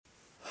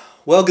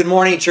Well, good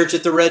morning, Church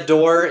at the Red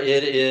Door.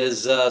 It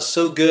is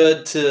so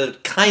good to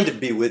kind of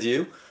be with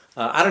you.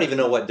 I don't even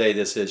know what day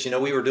this is. You know,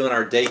 we were doing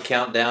our day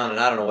countdown, and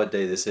I don't know what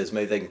day this is.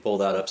 Maybe they can pull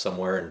that up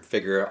somewhere and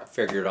figure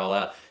it all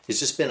out. It's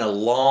just been a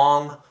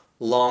long,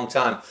 long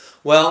time.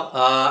 Well,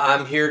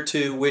 I'm here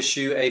to wish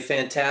you a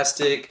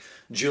fantastic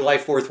July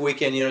 4th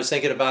weekend. You know, I was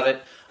thinking about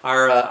it.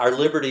 Our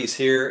liberties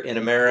here in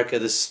America,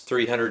 this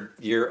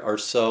 300-year or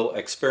so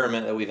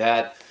experiment that we've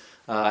had,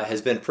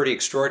 has been pretty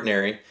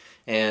extraordinary.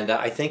 And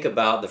I think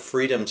about the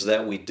freedoms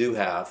that we do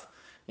have,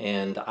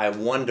 and I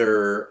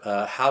wonder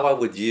how I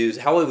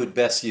would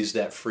best use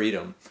that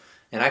freedom.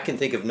 And I can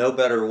think of no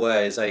better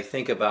way as I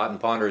think about and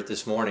ponder it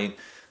this morning,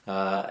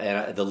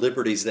 and the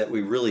liberties that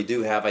we really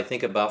do have. I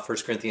think about 1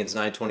 Corinthians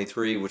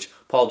 9:23, which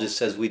Paul just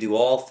says, we do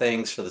all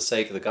things for the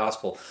sake of the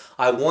gospel.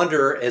 I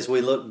wonder, as we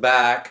look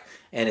back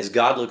and as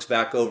God looks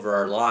back over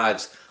our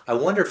lives, I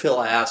wonder if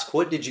he'll ask,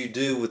 what did you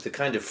do with the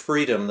kind of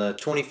freedom, the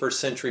 21st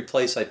century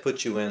place I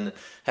put you in,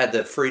 had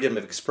the freedom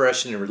of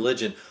expression and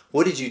religion?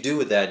 What did you do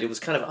with that? It was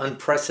kind of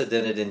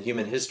unprecedented in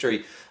human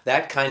history,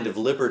 that kind of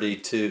liberty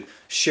to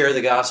share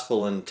the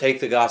gospel and take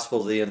the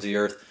gospel to the ends of the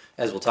earth,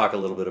 as we'll talk a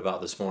little bit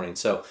about this morning.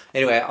 So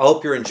anyway, I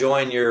hope you're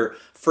enjoying your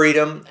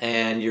freedom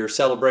and your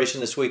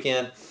celebration this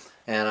weekend.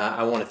 And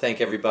I want to thank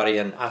everybody,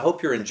 and I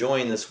hope you're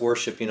enjoying this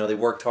worship. You know, they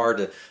worked hard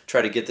to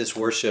try to get this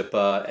worship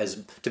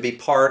as to be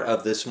part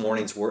of this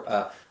morning's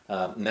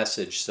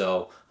message.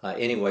 So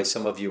anyway,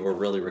 some of you were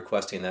really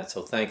requesting that.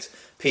 So thanks,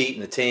 Pete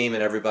and the team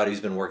and everybody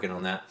who's been working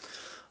on that.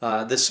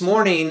 This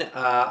morning,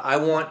 I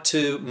want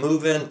to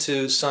move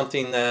into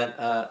something that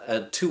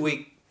a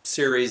 2-week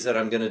series that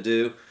I'm going to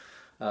do,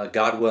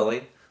 God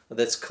willing.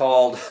 That's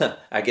called,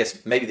 I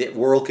guess maybe the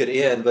world could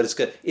end, but it's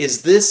good.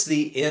 Is this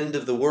the end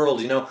of the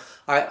world? You know,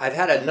 I've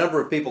had a number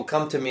of people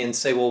come to me and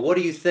say, well, what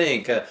do you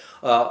think?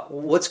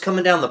 What's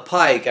coming down the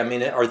pike? I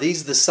mean, are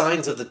these the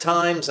signs of the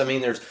times? I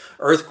mean, there's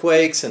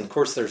earthquakes, and of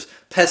course there's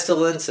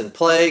pestilence and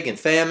plague and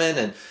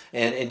famine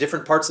and in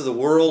different parts of the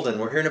world, and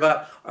we're hearing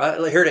about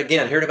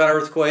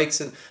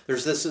earthquakes, and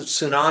there's this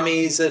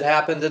tsunamis that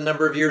happened a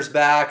number of years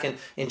back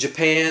in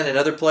Japan and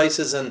other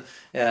places, and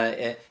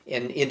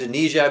in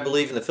Indonesia, I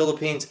believe, in the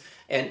Philippines.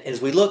 And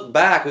as we look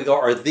back, we go,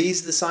 are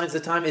these the signs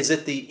of the time? Is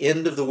it the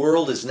end of the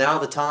world? Is now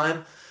the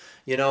time?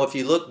 You know, if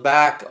you look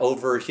back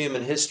over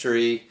human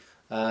history,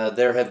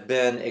 there have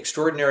been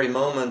extraordinary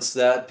moments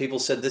that people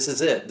said, this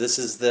is it. This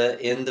is the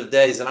end of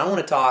days. And I want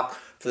to talk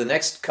for the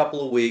next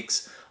couple of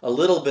weeks a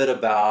little bit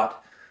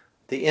about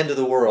the end of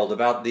the world,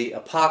 about the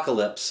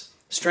apocalypse.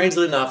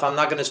 Strangely enough, I'm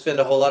not going to spend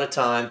a whole lot of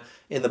time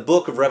in the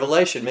book of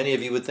Revelation. Many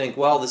of you would think,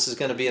 well, this is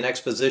going to be an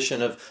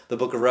exposition of the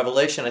book of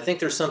Revelation. I think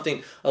there's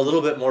something a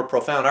little bit more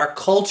profound. Our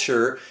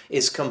culture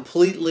is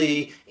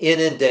completely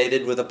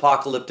inundated with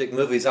apocalyptic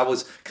movies. I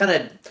was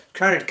trying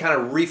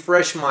to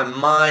refresh my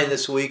mind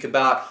this week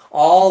about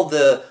all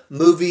the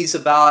movies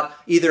about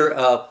either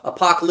a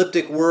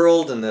apocalyptic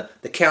world and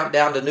the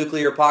countdown to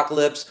nuclear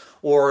apocalypse,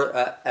 or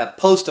a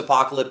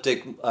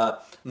post-apocalyptic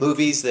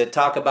movies that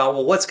talk about,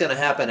 well, what's going to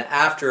happen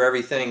after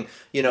everything,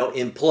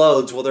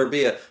 implodes? Will there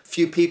be a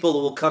few people who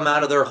will come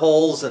out of their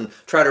holes and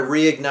try to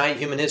reignite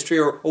human history,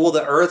 or will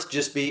the earth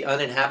just be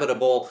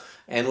uninhabitable,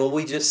 and will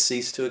we just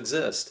cease to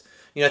exist?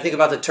 I think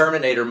about the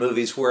Terminator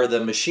movies where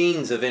the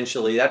machines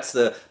eventually, that's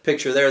the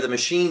picture there, the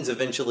machines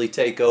eventually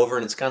take over,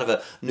 and it's kind of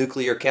a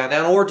nuclear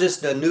countdown, or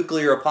just a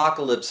nuclear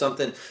apocalypse,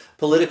 something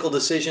political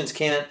decisions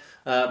can't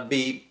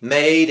be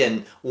made,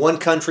 and one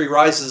country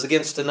rises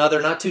against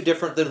another, not too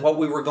different than what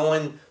we were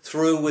going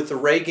through with the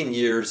Reagan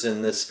years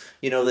and this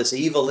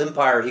evil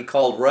empire he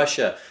called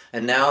Russia,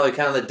 and now the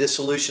kind of the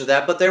dissolution of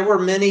that. But there were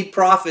many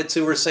prophets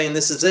who were saying,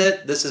 this is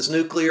it, this is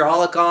nuclear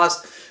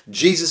holocaust,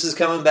 Jesus is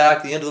coming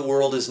back, the end of the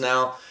world is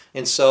now.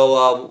 And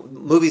so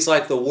movies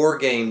like The War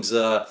Games,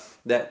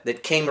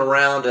 that came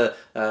around,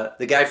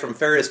 the guy from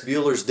Ferris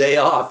Bueller's Day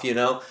Off,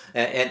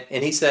 and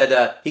he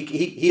said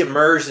he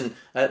emerged,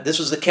 and this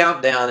was the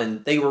countdown,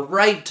 and they were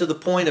right to the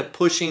point of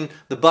pushing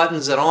the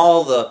buttons and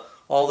all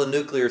the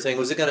nuclear thing.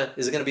 Is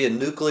it gonna be a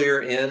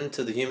nuclear end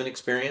to the human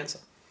experience?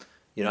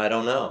 I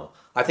don't know.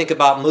 I think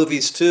about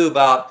movies too,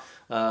 about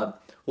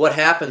what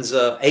happens.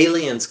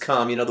 Aliens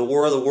come. The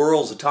War of the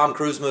Worlds, a Tom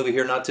Cruise movie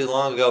here not too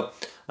long ago.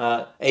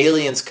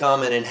 Aliens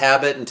come and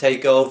inhabit and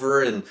take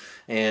over and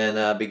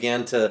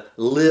begin to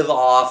live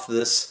off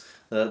this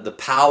the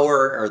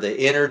power or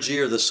the energy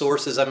or the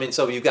sources. I mean,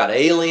 so you've got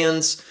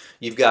aliens,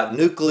 you've got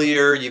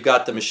nuclear, you've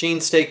got the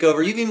machines take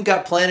over, you've even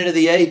got Planet of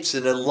the Apes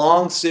in a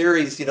long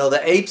series.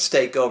 The apes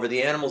take over,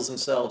 the animals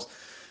themselves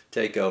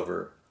take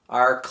over.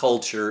 Our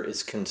culture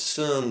is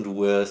consumed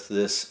with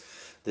this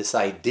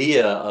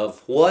idea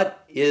of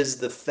what is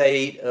the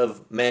fate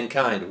of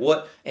mankind,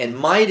 and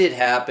might it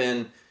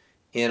happen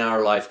in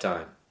our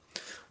lifetime?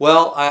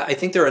 Well, I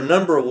think there are a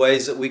number of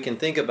ways that we can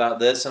think about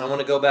this, and I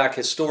want to go back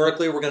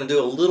historically. We're going to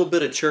do a little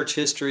bit of church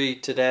history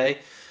today.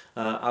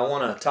 I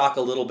want to talk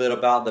a little bit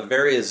about the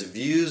various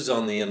views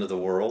on the end of the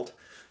world.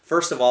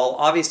 First of all,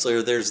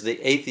 obviously, there's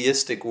the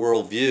atheistic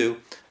worldview,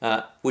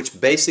 which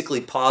basically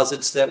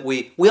posits that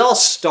we all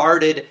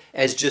started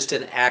as just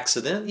an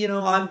accident. You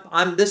know,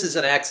 this is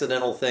an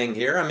accidental thing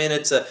here. I mean,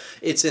 it's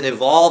an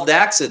evolved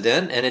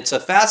accident, and it's a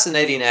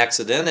fascinating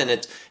accident,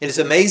 and it's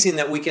amazing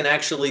that we can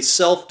actually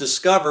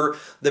self-discover.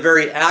 The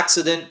very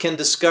accident can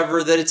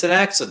discover that it's an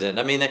accident.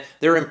 I mean,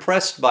 they're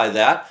impressed by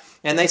that.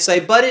 And they say,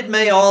 but it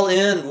may all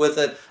end with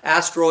an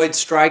asteroid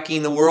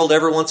striking the world.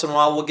 Every once in a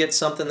while we'll get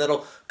something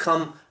that'll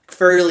come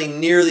fairly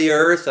near the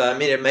Earth. I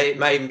mean, it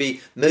might even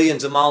be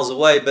millions of miles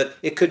away, but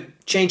it could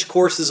change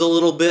courses a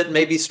little bit,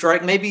 maybe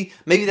strike. Maybe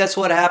that's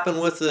what happened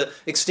with the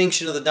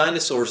extinction of the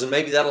dinosaurs, and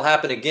maybe that'll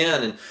happen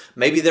again, and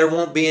maybe there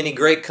won't be any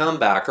great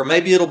comeback, or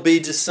maybe it'll be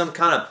just some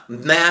kind of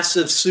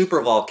massive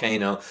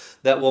supervolcano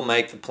that will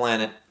make the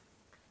planet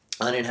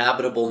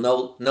uninhabitable.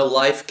 No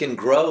life can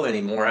grow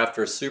anymore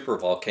after a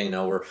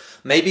supervolcano, or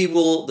maybe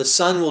the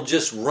sun will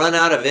just run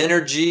out of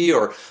energy,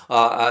 or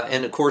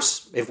and of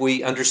course, if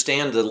we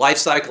understand the life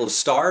cycle of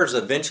stars,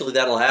 eventually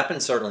that'll happen.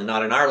 Certainly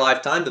not in our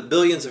lifetime, but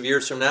billions of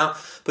years from now,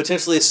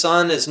 potentially the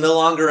sun is no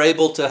longer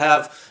able to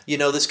have, you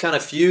know, this kind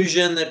of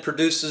fusion that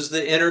produces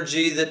the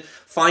energy that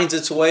finds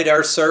its way to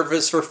our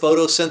surface for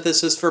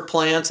photosynthesis for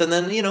plants, and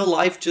then, you know,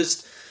 life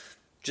just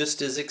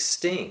is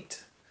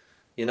extinct.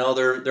 You know,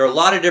 there are a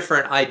lot of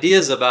different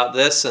ideas about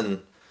this,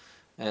 and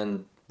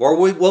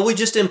will we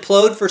just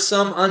implode for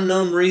some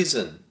unknown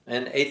reason?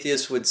 And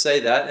atheists would say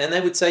that, and they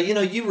would say, you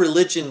know, you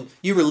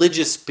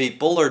religious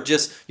people are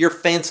just your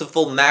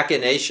fanciful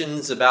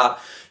machinations about,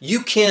 you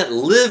can't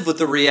live with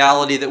the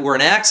reality that we're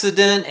an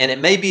accident, and it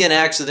may be an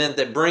accident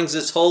that brings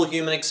this whole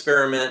human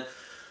experiment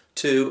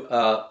to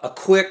a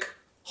quick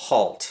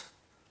halt.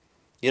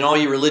 You know, all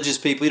you religious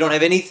people, you don't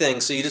have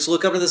anything, so you just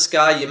look up in the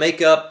sky, you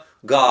make up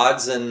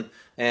gods, and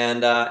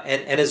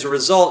as a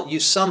result, you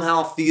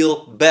somehow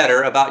feel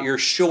better about your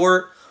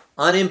short,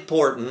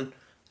 unimportant,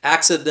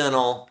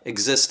 accidental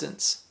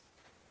existence.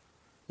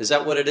 Is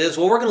that what it is?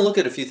 Well, we're going to look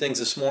at a few things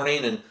this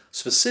morning, and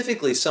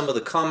specifically some of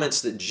the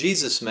comments that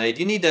Jesus made.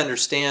 You need to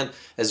understand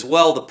as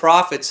well, the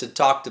prophets had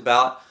talked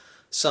about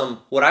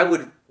some what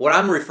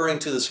I'm referring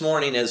to this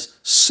morning as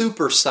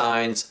super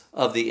signs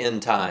of the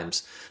end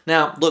times.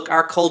 Now, look,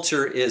 our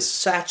culture is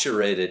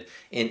saturated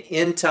in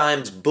end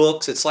times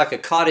books. It's like a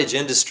cottage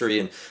industry,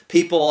 and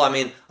people, I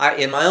mean,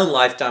 in my own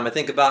lifetime, I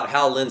think about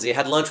Hal Lindsey. I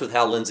had lunch with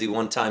Hal Lindsey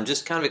one time,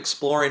 just kind of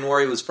exploring where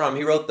he was from.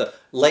 He wrote The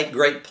Late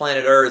Great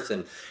Planet Earth,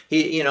 and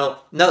he, you know,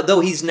 though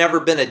he's never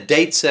been a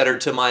date setter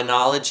to my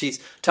knowledge, he's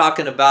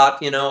talking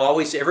about, you know,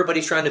 always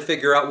everybody's trying to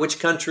figure out which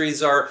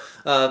countries are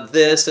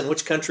this and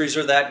which countries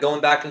are that,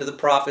 going back into the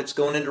prophets,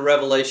 going into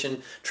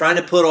Revelation, trying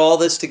to put all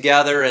this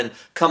together and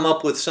come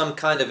up with some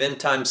kind of end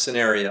time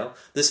scenario.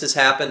 This has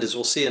happened, as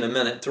we'll see in a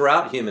minute,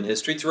 throughout human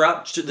history,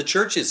 throughout the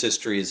church's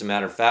history, as a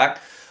matter of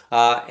fact.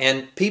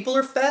 And people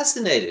are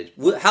fascinated.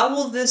 How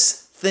will this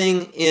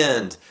thing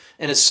end?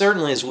 And as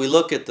certainly as we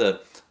look at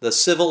the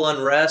civil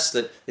unrest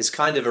that is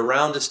kind of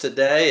around us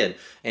today,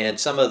 and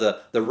some of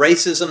the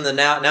racism that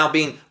now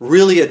being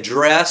really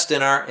addressed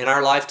in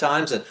our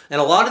lifetimes, and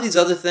a lot of these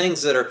other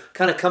things that are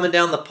kind of coming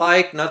down the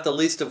pike, not the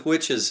least of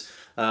which is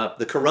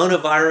the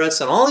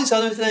coronavirus and all these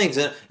other things.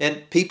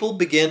 And people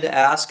begin to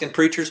ask, and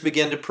preachers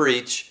begin to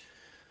preach,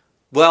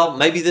 well,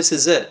 maybe this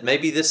is it.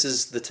 Maybe this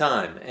is the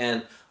time.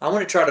 And I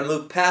want to try to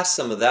move past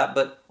some of that,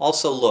 but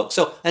also look.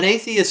 So an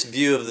atheist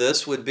view of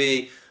this would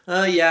be,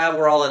 yeah,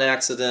 we're all an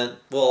accident.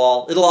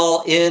 It'll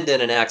all end in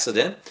an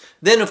accident.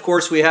 Then, of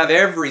course, we have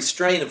every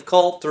strain of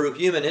cult through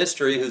human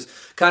history who's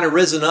kind of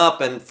risen up,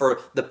 and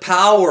for the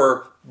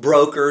power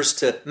brokers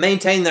to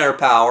maintain their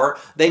power,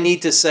 they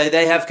need to say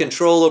they have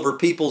control over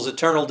people's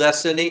eternal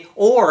destiny,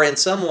 or in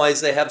some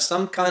ways they have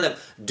some kind of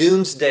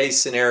doomsday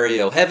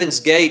scenario, Heaven's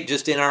Gate,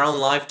 just in our own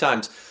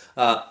lifetimes.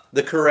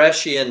 The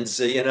Koreshians,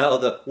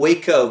 the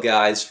Waco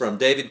guys from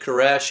David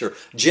Koresh, or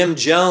Jim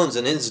Jones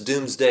and his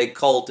doomsday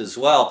cult as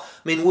well.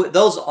 I mean,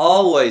 those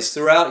always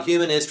throughout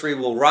human history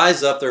will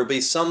rise up. There will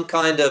be some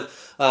kind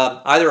of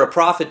either a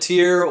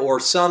profiteer or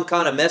some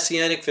kind of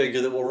messianic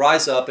figure that will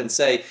rise up and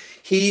say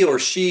he or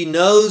she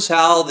knows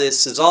how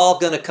this is all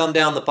going to come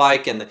down the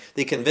pike, and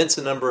they convince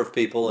a number of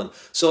people. And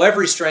so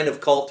every strain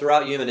of cult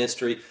throughout human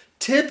history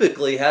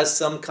typically has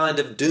some kind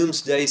of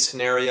doomsday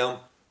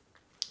scenario.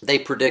 They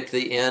predict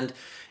the end,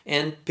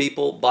 and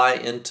people buy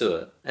into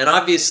it. And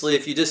obviously,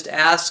 if you just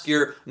ask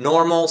your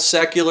normal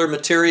secular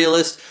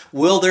materialist,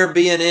 will there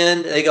be an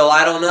end? They go,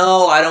 I don't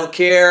know, I don't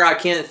care, I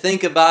can't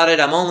think about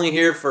it, I'm only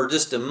here for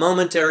just a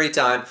momentary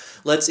time.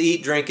 Let's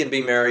eat, drink, and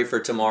be merry,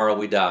 for tomorrow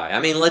we die. I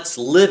mean, let's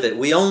live it.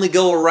 We only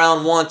go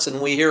around once, and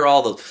we hear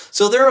all those.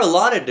 So there are a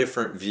lot of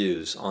different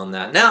views on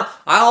that. Now,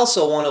 I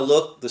also want to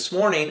look this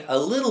morning a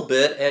little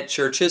bit at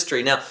church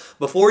history. Now,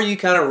 before you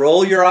kind of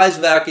roll your eyes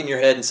back in your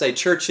head and say,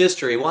 church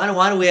history,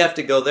 why do we have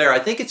to go there? I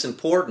think it's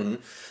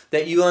important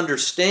that you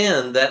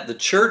understand that the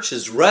church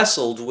has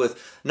wrestled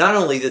with not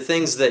only the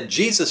things that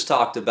Jesus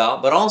talked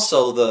about, but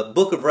also the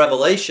book of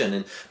Revelation.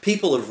 And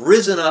people have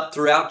risen up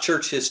throughout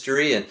church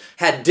history and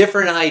had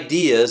different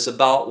ideas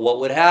about what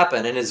would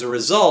happen. And as a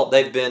result,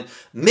 they've been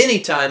many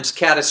times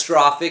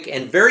catastrophic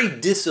and very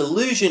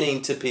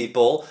disillusioning to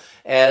people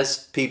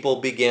as people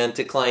began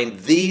to claim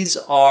these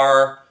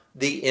are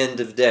the end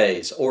of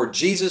days, or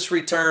Jesus'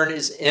 return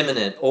is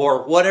imminent,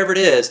 or whatever it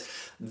is.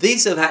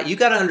 You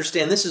got to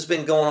understand, this has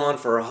been going on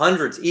for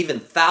hundreds, even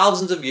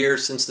thousands of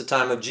years since the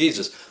time of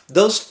Jesus.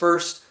 Those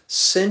first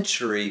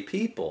century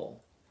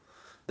people,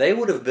 they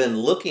would have been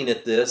looking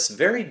at this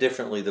very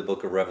differently, the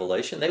book of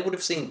Revelation. They would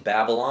have seen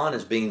Babylon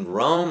as being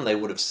Rome. They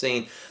would have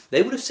seen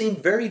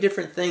very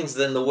different things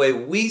than the way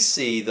we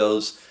see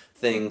those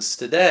things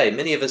today.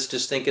 Many of us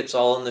just think it's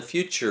all in the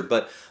future,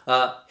 but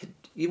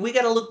we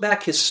got to look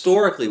back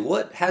historically.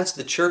 What has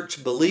the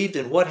church believed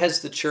and what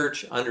has the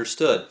church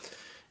understood?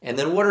 And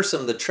then what are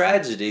some of the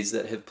tragedies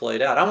that have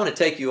played out? I want to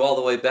take you all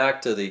the way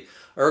back to the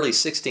early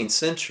 16th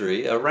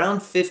century,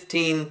 around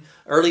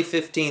early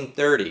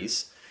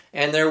 1530s,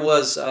 and there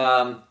was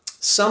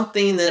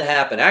something that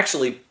happened.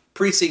 Actually,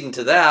 preceding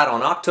to that,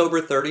 on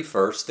October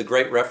 31st, the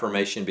Great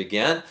Reformation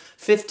began.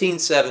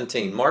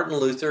 1517, Martin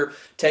Luther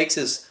takes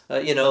his,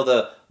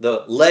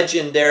 the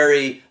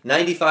legendary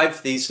 95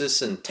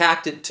 Thesis and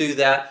tacked it to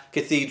that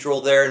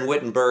cathedral there in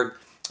Wittenberg,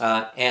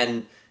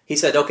 and he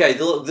said, okay,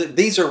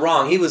 these are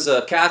wrong. He was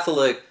a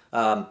Catholic,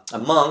 a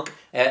monk,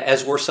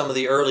 as were some of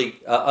the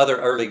other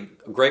early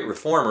great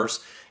reformers.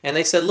 And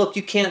they said, look,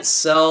 you can't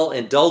sell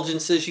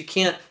indulgences. You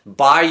can't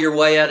buy your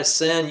way out of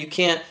sin. You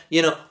can't,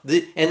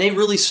 and they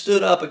really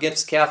stood up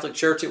against the Catholic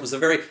Church. It was the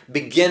very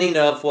beginning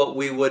of what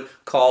we would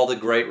call the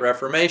Great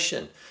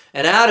Reformation.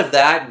 And out of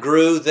that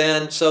grew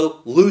then,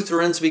 so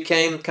Lutherans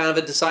became kind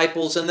of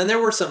disciples, and then there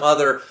were some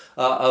other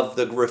of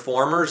the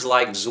reformers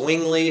like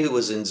Zwingli, who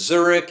was in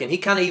Zurich, and he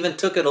kind of even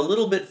took it a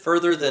little bit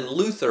further than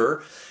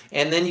Luther.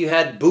 And then you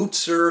had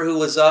Butzer, who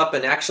was up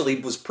and actually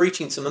was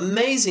preaching some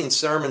amazing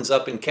sermons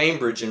up in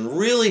Cambridge and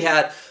really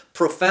had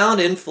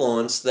profound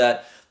influence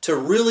that to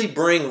really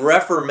bring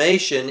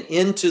Reformation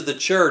into the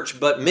church.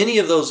 But many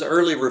of those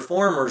early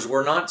reformers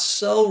were not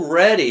so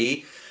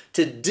ready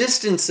to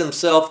distance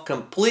themselves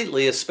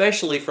completely,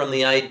 especially from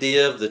the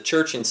idea of the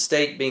church and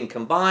state being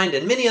combined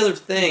and many other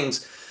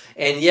things.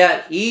 And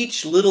yet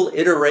each little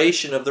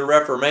iteration of the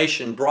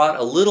Reformation brought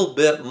a little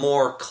bit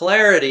more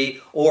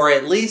clarity, or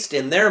at least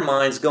in their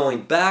minds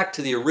going back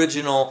to the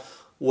original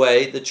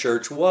way the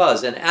church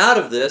was. And out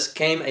of this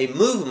came a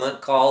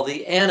movement called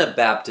the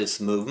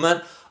Anabaptist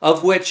movement,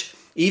 of which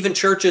even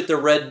Church at the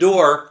Red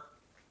Door,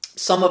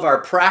 some of our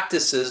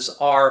practices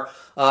are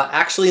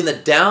actually in the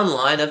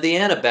downline of the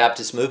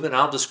Anabaptist movement.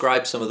 I'll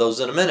describe some of those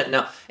in a minute.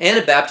 Now,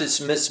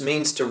 Anabaptist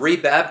means to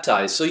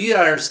rebaptize. So you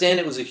got to understand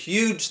it was a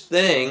huge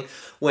thing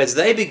as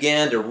they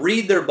began to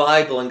read their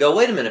Bible and go,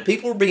 wait a minute,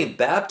 people were being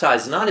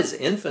baptized not as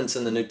infants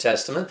in the New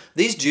Testament.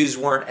 These Jews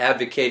weren't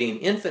advocating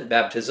infant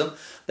baptism.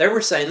 They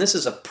were saying this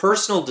is a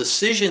personal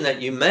decision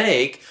that you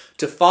make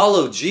to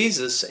follow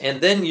Jesus, and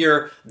then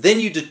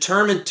you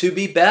determine to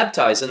be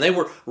baptized. And they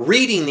were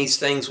reading these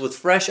things with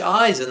fresh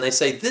eyes, and they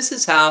say, this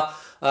is how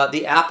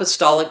the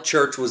apostolic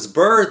church was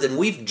birthed, and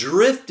we've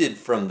drifted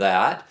from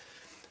that.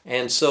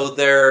 And so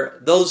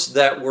those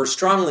that were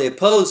strongly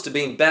opposed to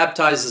being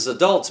baptized as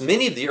adults,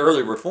 many of the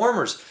early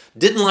reformers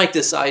didn't like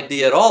this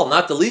idea at all,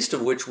 not the least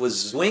of which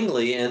was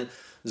Zwingli in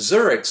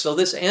Zurich. So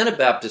this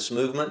Anabaptist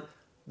movement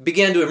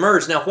began to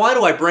emerge. Now, why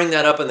do I bring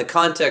that up in the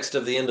context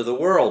of the end of the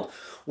world?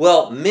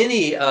 Well,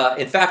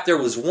 in fact, there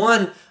was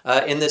one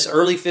in this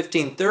early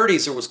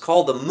 1530s. It was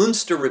called the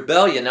Munster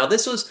Rebellion. Now,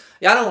 this was,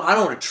 I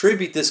don't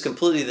attribute this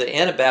completely to the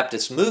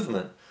Anabaptist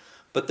movement,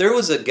 but there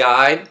was a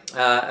guy,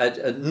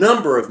 a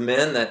number of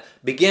men that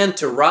began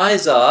to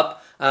rise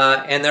up,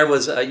 and there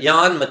was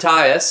Jan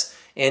Matthias,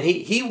 and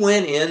he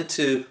went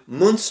into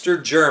Munster,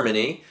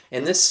 Germany,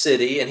 in this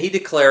city, and he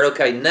declared,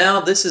 okay, now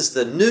this is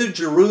the New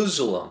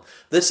Jerusalem.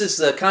 This is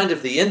the kind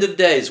of the end of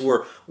days.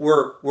 We're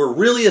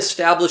really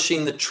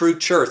establishing the true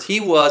church.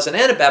 He was an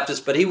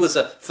Anabaptist, but he was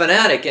a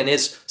fanatic, and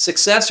his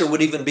successor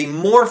would even be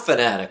more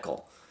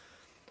fanatical.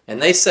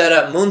 And they set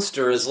up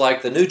Munster as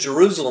like the New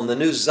Jerusalem, the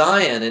New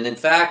Zion, and in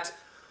fact,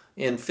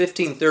 in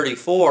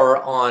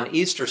 1534, on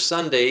Easter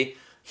Sunday,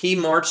 he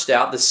marched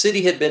out. The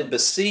city had been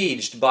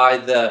besieged by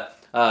the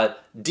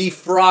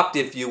defrocked,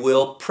 if you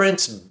will,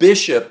 Prince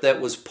Bishop that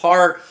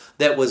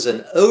was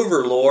an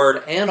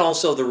overlord and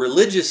also the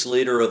religious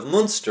leader of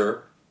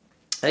Munster,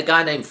 a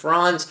guy named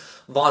Franz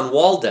von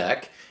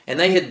Waldeck, and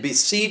they had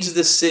besieged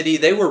the city.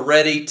 They were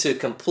ready to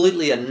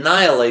completely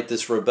annihilate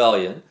this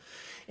rebellion,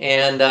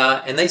 and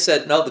they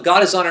said, no, the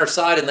God is on our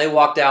side, and they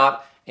walked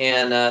out.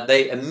 And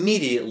they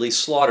immediately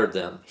slaughtered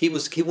them. He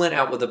went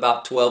out with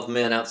about 12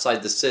 men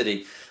outside the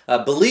city.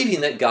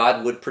 believing that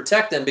God would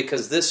protect them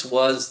because this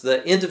was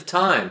the end of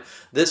time.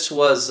 This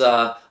was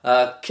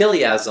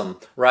chiliasm,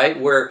 right?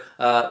 Where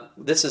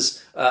this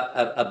is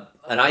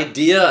an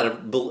idea,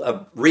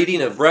 a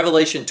reading of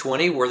Revelation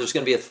 20, where there's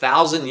going to be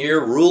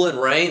 1,000-year rule and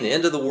reign. The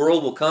end of the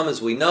world will come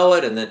as we know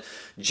it, and then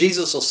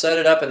Jesus will set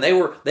it up. And they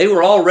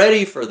were all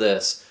ready for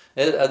this.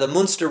 The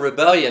Munster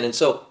Rebellion. And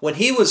so when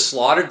he was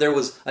slaughtered, there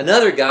was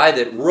another guy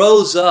that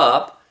rose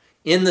up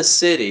in the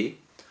city,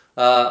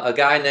 a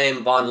guy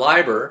named von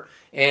Leiber,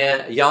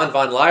 and Jan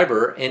von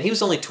Leiber, and he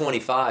was only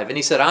 25. And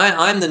he said,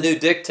 I'm the new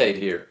dictator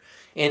here.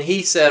 And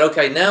he said,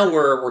 okay, now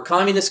we're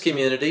communist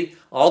community.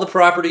 All the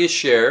property is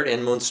shared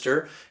in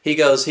Munster. He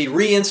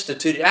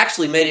reinstituted,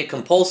 actually made it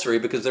compulsory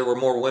because there were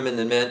more women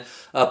than men,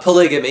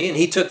 polygamy. And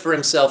he took for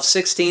himself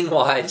 16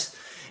 wives.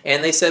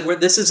 And they said, well,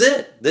 this is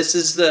it. This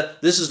is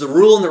the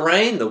rule and the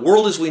reign. The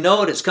world as we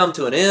know it has come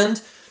to an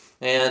end.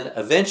 And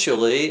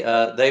eventually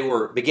they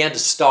began to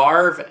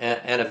starve.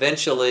 And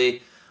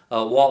eventually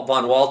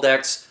von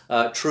Waldeck's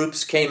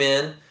troops came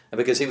in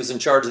because he was in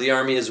charge of the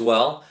army as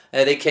well.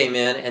 And they came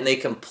in and they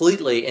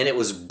completely, and it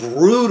was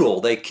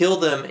brutal. They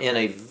killed them in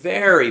a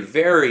very,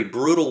 very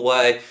brutal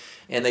way.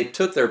 And they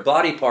took their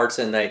body parts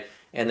and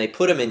they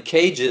put them in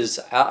cages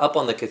up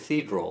on the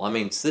cathedral. I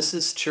mean, this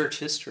is church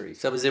history.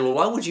 Somebody said, well,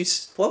 why would you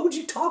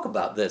talk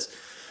about this?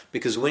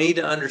 Because we need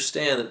to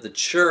understand that the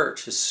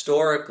church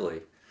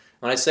historically,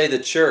 when I say the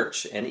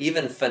church, and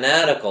even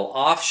fanatical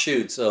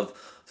offshoots of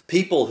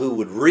people who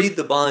would read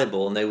the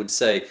Bible and they would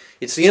say,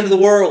 it's the end of the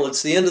world,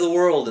 it's the end of the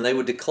world, and they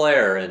would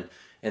declare, and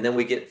then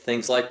we get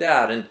things like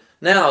that. And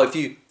now, if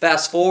you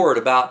fast forward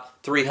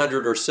about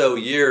 300 or so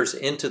years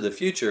into the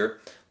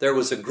future, there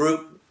was a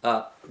group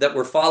that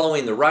were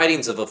following the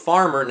writings of a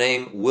farmer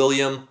named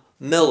William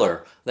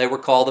Miller. They were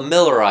called the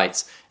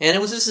Millerites. And it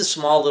was just a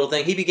small little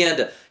thing. He began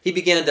to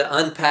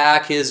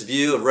unpack his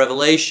view of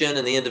Revelation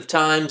and the end of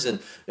times and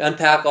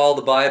unpack all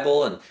the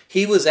Bible. And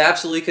he was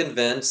absolutely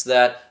convinced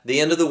that the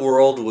end of the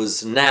world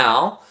was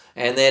now,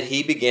 and that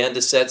he began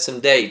to set some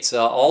dates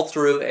all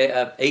through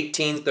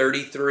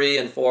 1833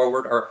 and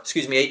forward,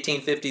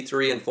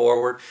 1853 and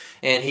forward.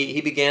 And he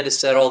began to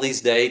set all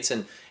these dates.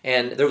 And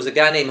there was a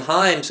guy named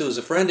Himes who was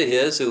a friend of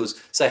his who was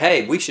say,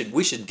 hey, we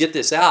should get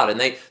this out. And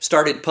they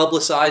started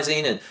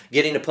publicizing and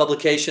getting a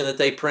publication that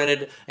they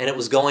printed, and it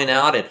was going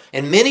out.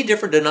 And many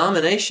different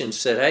denominations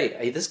said,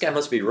 hey, this guy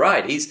must be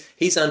right.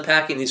 He's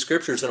unpacking these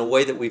scriptures in a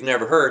way that we've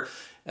never heard.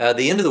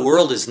 The end of the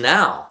world is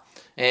now.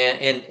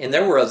 And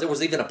there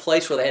was even a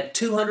place where they had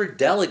 200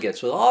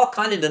 delegates with all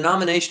kind of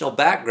denominational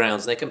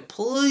backgrounds. They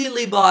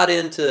completely bought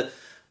into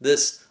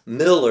this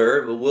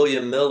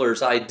William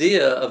Miller's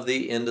idea of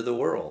the end of the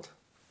world.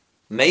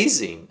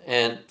 Amazing.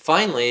 And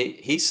finally,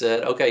 he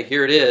said, okay,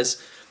 here it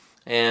is.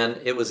 And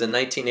it was in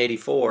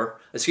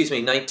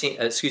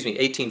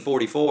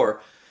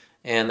 1844.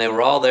 And they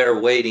were all there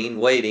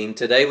waiting.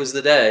 Today was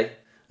the day.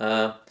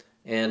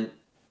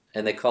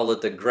 And they called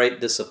it the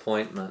Great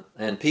Disappointment.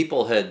 And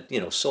people had,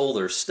 sold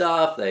their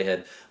stuff. They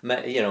had,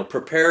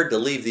 prepared to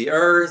leave the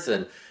earth,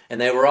 and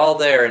they were all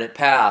there, and it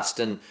passed.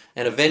 And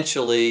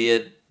eventually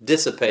it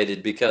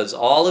dissipated because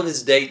all of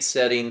his date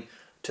setting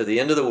to the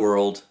end of the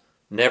world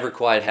never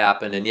quite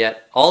happened. And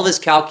yet all of his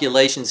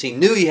calculations, he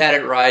knew he had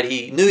it right.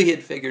 He knew he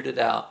had figured it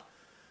out.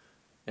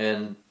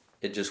 And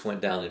it just went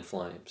down in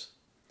flames.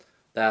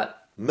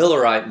 That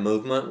Millerite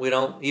movement we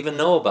don't even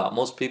know about.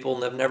 Most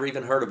people have never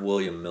even heard of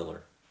William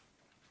Miller.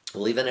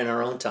 Well, even in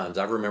our own times,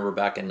 I remember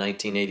back in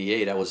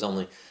 1988, I was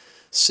only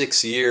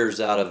 6 years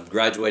out of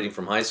graduating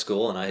from high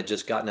school, and I had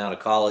just gotten out of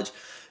college.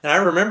 And I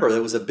remember it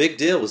was a big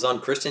deal. It was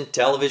on Christian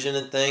television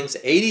and things.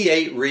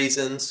 88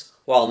 reasons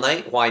why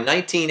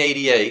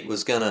 1988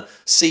 was going to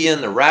see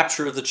in the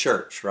rapture of the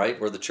church, right?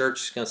 Where the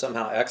church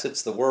somehow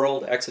exits the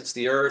world, exits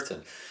the earth,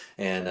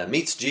 and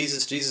meets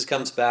Jesus. Jesus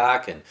comes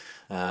back, and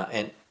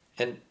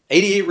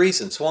 88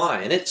 reasons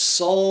why. And it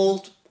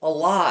sold a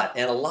lot,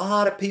 and a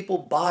lot of people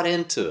bought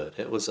into it.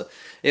 It was a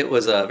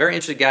very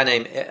interesting guy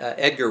named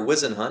Edgar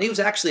Whisenhunt. He was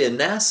actually a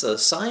NASA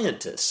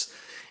scientist,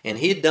 and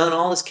he had done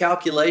all his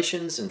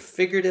calculations and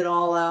figured it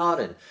all out.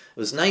 And it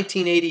was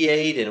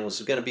 1988, and it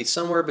was going to be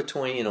somewhere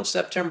between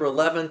September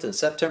 11th and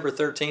September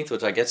 13th,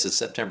 which I guess is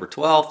September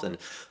 12th. And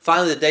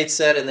finally, the date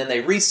set, and then they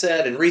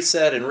reset,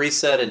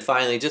 and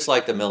finally, just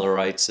like the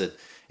Millerites,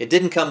 it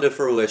didn't come to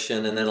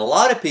fruition. And then a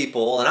lot of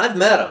people, and I've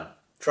met them.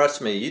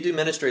 Trust me, you do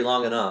ministry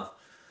long enough.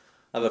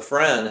 I have a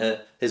friend,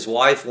 his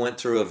wife went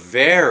through a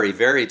very,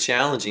 very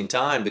challenging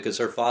time because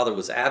her father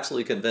was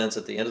absolutely convinced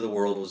that the end of the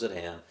world was at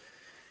hand.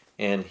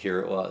 And here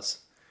it was.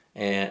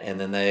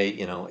 And then they,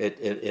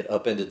 it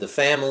upended the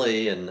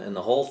family and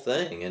the whole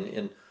thing.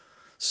 And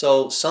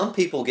so some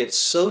people get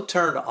so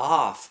turned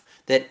off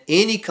that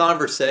any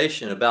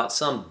conversation about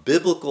some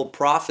biblical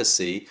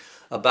prophecy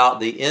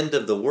about the end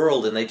of the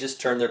world, and they just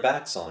turn their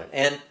backs on it.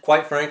 And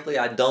quite frankly,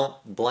 I don't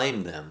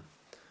blame them.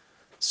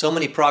 So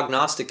many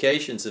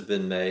prognostications have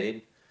been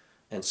made,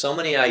 and so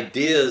many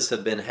ideas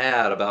have been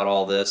had about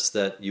all this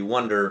that you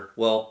wonder,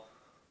 well,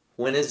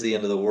 when is the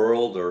end of the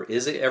world? Or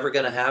is it ever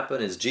going to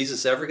happen? Is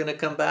Jesus ever going to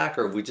come back?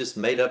 Or have we just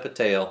made up a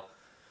tale?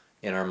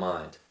 in our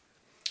mind?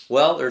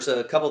 Well, there's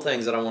a couple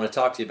things that I want to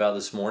talk to you about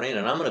this morning,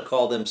 and I'm going to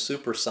call them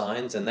super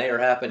signs, and they are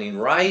happening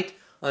right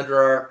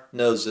under our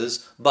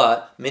noses,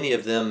 but many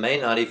of them may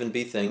not even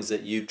be things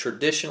that you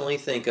traditionally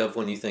think of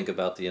when you think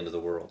about the end of the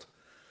world.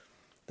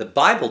 The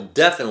Bible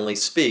definitely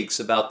speaks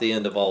about the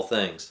end of all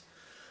things.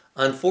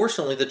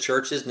 Unfortunately, the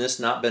church has just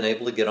not been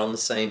able to get on the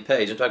same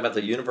page. I'm talking about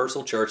the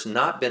universal church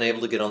not been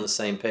able to get on the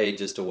same page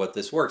as to what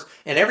this works.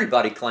 And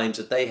everybody claims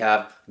that they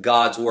have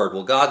God's Word.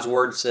 Well, God's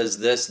Word says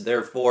this,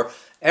 therefore,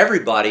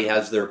 everybody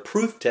has their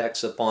proof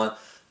texts upon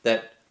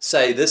that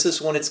say this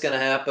is when it's going to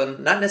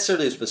happen. Not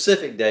necessarily a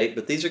specific date,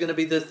 but these are going to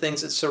be the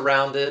things that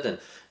surround it and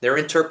their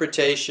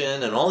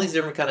interpretation and all these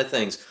different kind of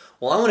things.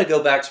 Well, I want to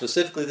go back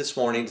specifically this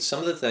morning to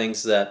some of the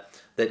things that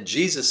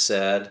Jesus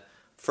said.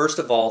 First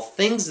of all,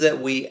 things that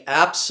we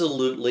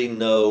absolutely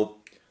know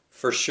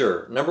for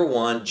sure. Number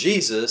one,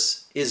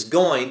 Jesus is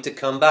going to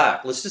come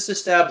back. Let's just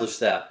establish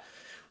that.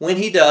 When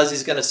he does,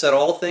 he's going to set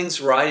all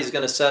things right. There's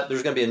going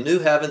to be a new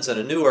heavens and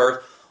a new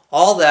earth.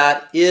 All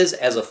that is,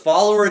 as a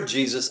follower of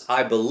Jesus,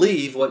 I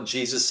believe what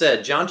Jesus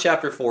said. John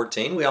chapter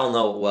 14, we all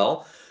know it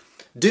well.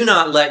 Do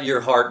not let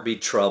your heart be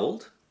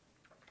troubled.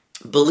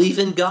 Believe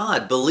in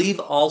God. Believe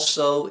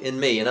also in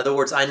me. In other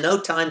words, I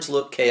know times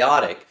look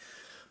chaotic,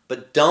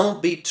 but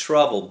don't be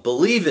troubled.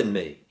 Believe in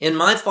me. In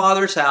my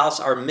Father's house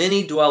are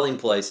many dwelling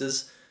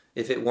places.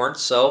 If it weren't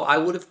so, I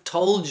would have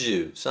told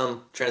you.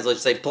 Some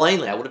translations say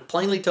plainly. I would have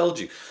plainly told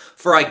you.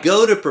 For I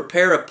go to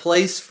prepare a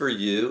place for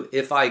you.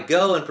 If I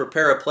go and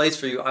prepare a place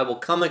for you, I will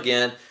come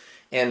again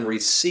and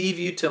receive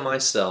you to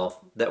myself,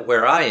 that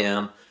where I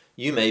am,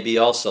 you may be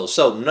also.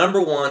 So,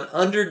 number one,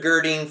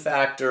 undergirding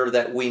factor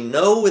that we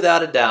know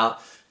without a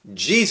doubt,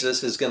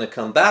 Jesus is going to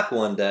come back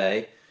one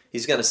day.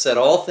 He's going to set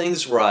all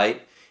things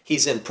right.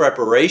 He's in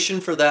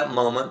preparation for that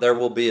moment. There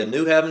will be a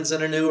new heavens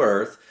and a new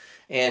earth,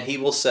 and he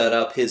will set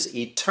up his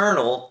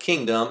eternal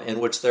kingdom in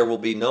which there will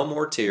be no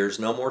more tears,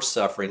 no more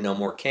suffering, no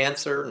more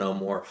cancer, no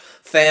more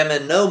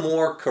famine, no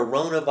more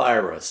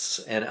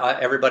coronavirus. And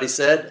everybody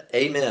said,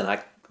 amen. I'm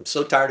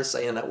so tired of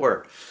saying that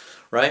word,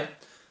 right?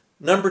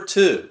 Number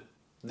two,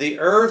 the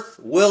earth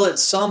will at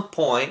some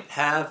point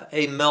have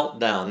a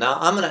meltdown. Now,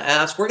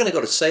 we're going to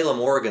go to Salem,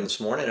 Oregon this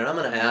morning, and I'm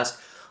going to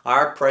ask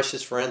our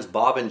precious friends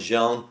Bob and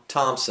Joan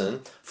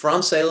Thompson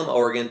from Salem,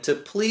 Oregon, to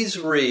please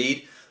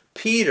read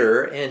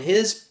Peter and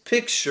his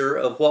picture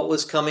of what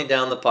was coming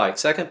down the pike.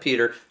 2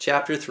 Peter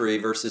chapter 3,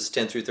 verses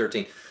 10 through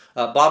 13.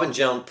 Bob and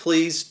Joan,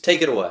 please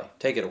take it away.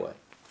 Take it away.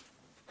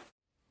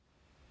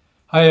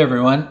 Hi,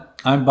 everyone.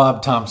 I'm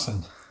Bob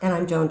Thompson. And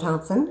I'm Joan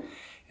Thompson.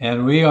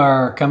 And we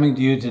are coming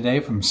to you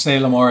today from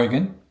Salem,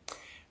 Oregon.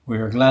 We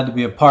are glad to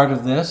be a part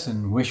of this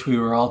and wish we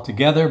were all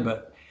together,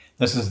 but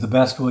this is the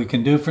best we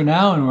can do for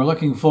now, and we're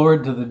looking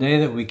forward to the day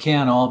that we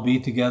can all be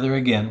together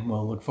again.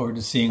 We'll look forward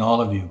to seeing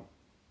all of you.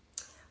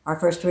 Our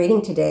first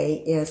reading today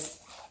is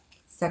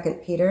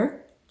 2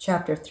 Peter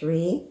chapter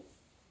 3,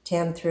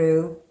 10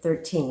 through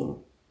 13.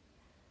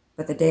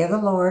 But the day of the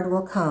Lord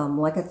will come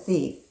like a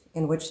thief,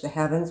 in which the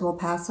heavens will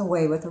pass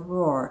away with a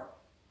roar,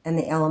 and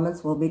the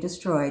elements will be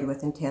destroyed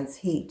with intense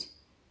heat,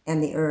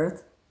 and the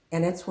earth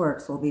and its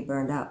works will be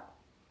burned up.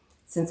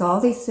 Since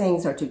all these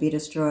things are to be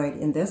destroyed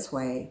in this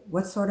way,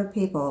 what sort of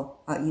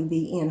people ought you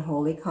be in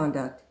holy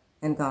conduct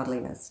and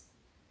godliness,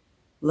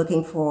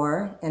 looking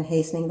for and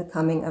hastening the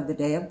coming of the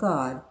day of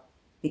God,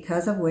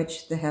 because of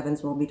which the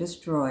heavens will be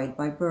destroyed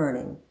by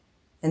burning,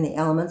 and the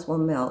elements will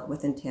melt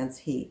with intense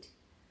heat.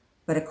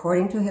 But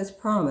according to his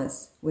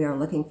promise, we are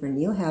looking for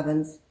new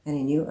heavens and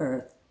a new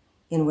earth,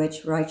 in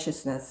which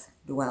righteousness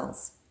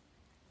dwells.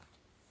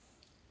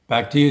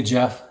 Back to you,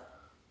 Jeff.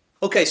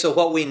 Okay, so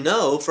what we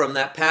know from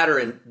that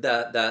pattern,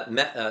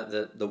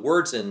 the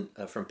words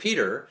from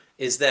Peter,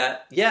 is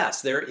that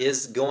yes, there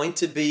is going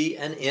to be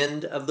an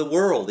end of the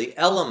world. The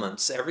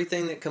elements,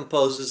 everything that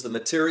composes the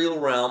material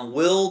realm,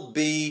 will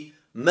be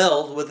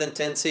melt with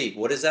intense heat.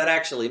 What does that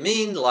actually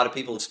mean? A lot of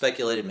people have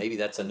speculated maybe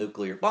that's a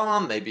nuclear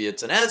bomb, maybe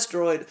it's an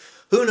asteroid.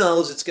 Who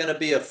knows? It's going to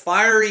be a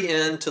fiery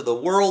end to the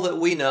world that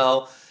we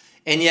know,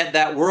 and yet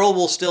that world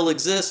will still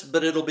exist,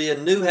 but it'll be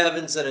a new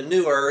heavens and a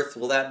new earth.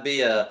 Will that be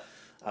a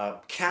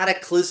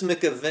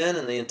cataclysmic event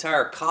in the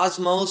entire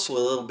cosmos?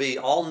 Will it be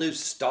all new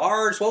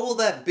stars? What will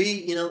that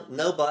be?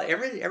 Nobody.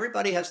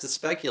 Everybody has to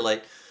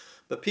speculate.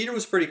 But Peter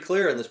was pretty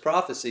clear in this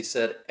prophecy,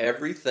 said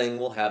everything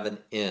will have an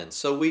end.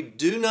 So we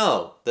do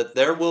know that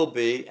there will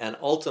be an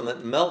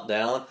ultimate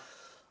meltdown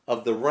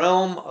of the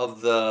realm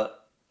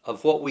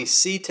of what we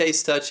see,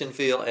 taste, touch, and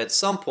feel at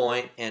some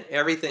point, and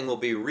everything will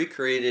be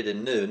recreated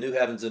anew, new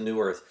heavens and new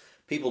earth.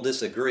 People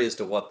disagree as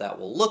to what that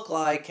will look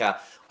like.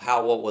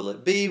 What will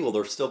it be? Will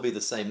there still be the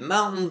same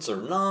mountains or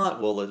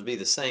not? Will it be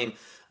the same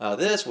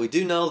this? We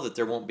do know that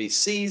there won't be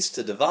seas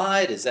to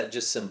divide. Is that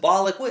just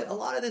symbolic? A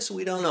lot of this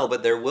we don't know,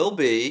 but there will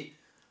be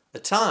a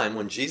time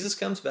when Jesus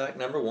comes back,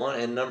 number one,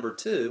 and number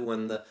two,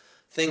 when the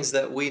things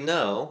that we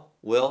know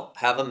will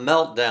have a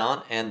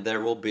meltdown and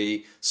there will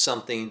be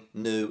something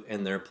new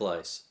in their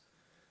place.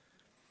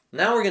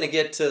 Now we're going to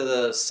get to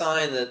the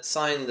sign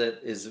that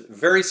is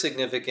very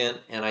significant,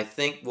 and I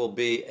think will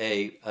be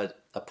a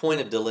point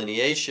of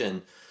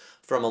delineation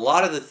from a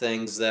lot of the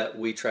things that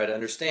we try to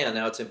understand.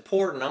 Now it's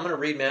important. I'm going to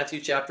read Matthew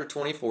chapter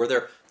 24.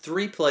 There are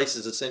three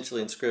places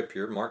essentially in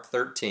Scripture, Mark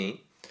 13,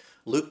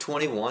 Luke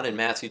 21, and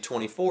Matthew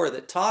 24,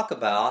 that talk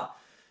about,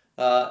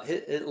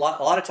 a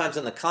lot of times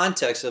in the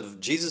context of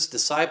Jesus'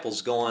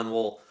 disciples going,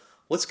 well,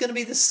 what's going to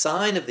be the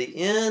sign of the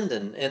end?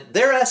 And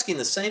they're asking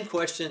the same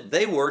question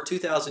they were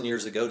 2,000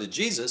 years ago to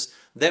Jesus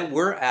that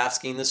we're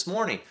asking this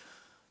morning.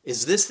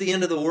 Is this the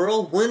end of the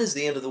world? When is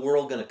the end of the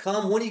world going to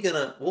come? When are you going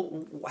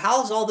to?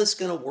 How is all this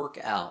going to work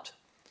out?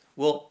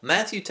 Well,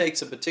 Matthew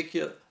takes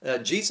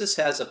Jesus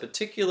has a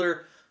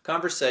particular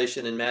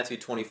conversation in Matthew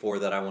 24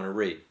 that I want to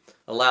read.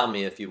 Allow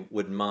me, if you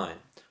wouldn't mind.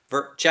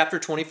 Chapter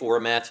 24,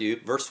 Matthew,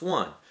 verse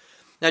 1.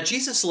 Now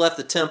Jesus left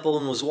the temple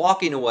and was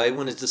walking away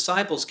when his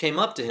disciples came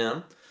up to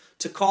him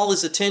to call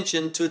his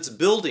attention to its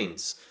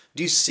buildings.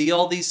 Do you see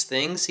all these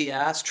things? He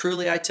asked.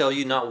 Truly I tell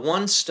you, not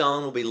one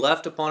stone will be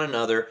left upon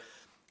another.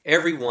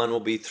 Every one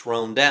will be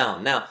thrown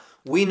down. Now,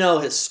 we know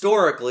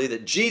historically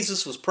that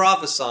Jesus was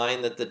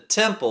prophesying that the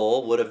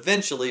temple would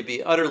eventually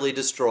be utterly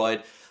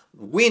destroyed.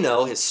 We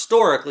know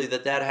historically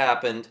that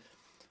happened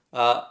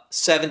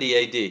 70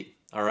 AD.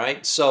 All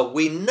right? So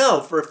we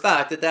know for a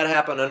fact that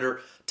happened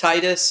under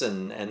Titus,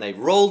 and they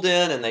rolled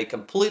in and they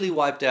completely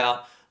wiped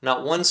out.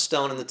 Not one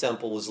stone in the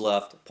temple was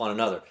left upon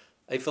another.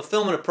 A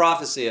fulfillment of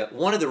prophecy.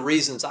 One of the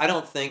reasons I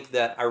don't think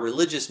that our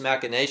religious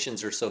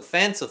machinations are so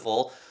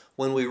fanciful,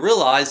 when we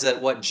realize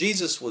that what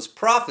Jesus was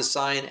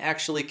prophesying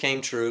actually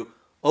came true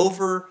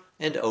over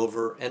and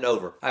over and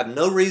over. I have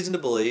no reason to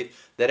believe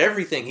that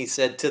everything he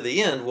said to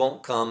the end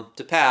won't come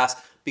to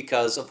pass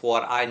because of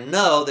what I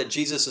know that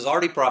Jesus has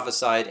already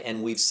prophesied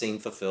and we've seen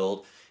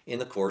fulfilled in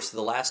the course of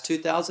the last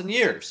 2,000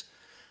 years.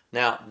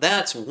 Now,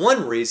 that's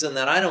one reason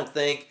that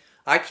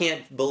I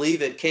can't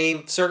believe it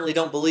came, certainly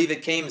don't believe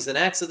it came as an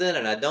accident,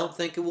 and I don't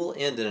think it will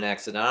end in an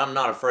accident. I'm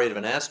not afraid of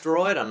an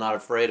asteroid. I'm not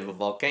afraid of a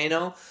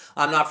volcano.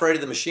 I'm not afraid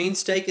of the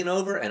machines taking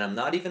over, and I'm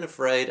not even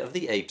afraid of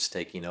the apes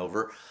taking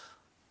over.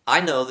 I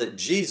know that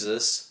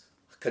Jesus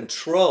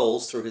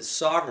controls, through his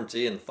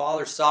sovereignty and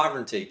Father's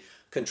sovereignty,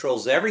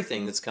 controls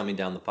everything that's coming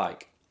down the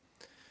pike.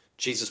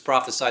 Jesus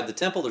prophesied the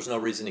temple. There's no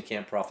reason he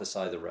can't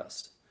prophesy the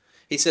rest.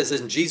 He says,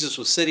 and Jesus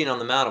was sitting on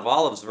the Mount of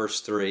Olives,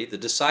 verse 3, the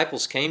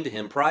disciples came to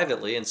him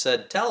privately and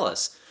said, tell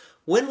us,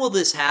 when will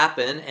this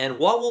happen, and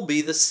what will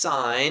be the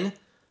sign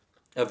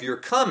of your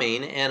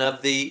coming and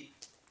of the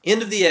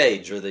end of the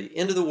age, or the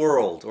end of the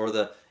world, or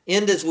the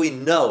end as we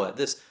know it,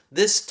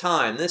 this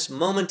time, this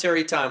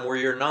momentary time where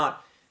you're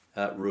not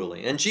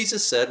ruling? And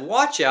Jesus said,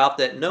 watch out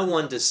that no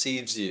one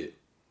deceives you.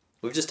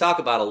 We've just talked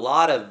about a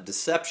lot of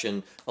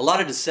deception, a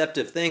lot of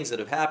deceptive things that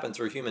have happened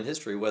through human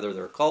history, whether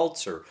they're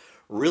cults or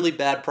really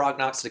bad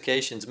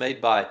prognostications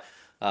made by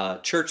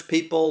church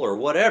people or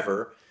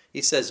whatever.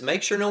 He says,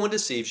 make sure no one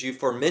deceives you,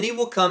 for many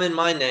will come in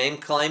my name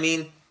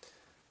claiming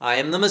I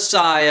am the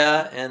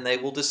Messiah, and they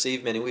will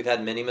deceive many. We've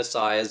had many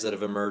Messiahs that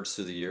have emerged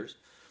through the years.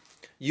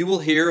 You will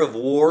hear of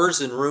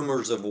wars and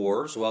rumors of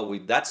wars. Well,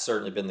 that's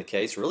certainly been the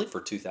case really for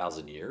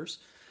 2,000 years.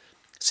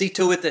 See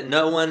to it that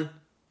no one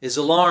is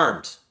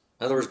alarmed.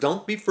 In other words,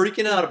 don't be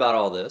freaking out about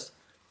all this.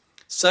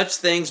 Such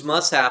things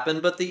must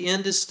happen, but the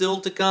end is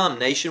still to come.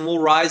 Nation will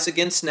rise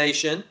against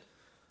nation.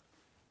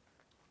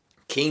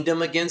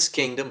 Kingdom against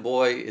kingdom.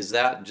 Boy, is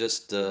that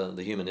just the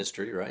human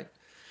history, right?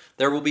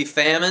 There will be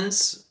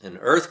famines and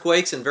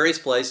earthquakes in various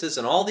places,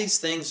 and all these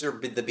things are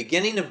the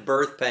beginning of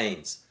birth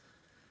pains.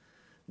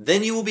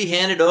 Then you will be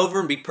handed over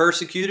and be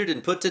persecuted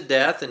and put to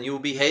death, and you will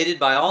be hated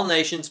by all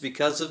nations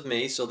because of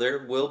me, so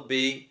there will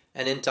be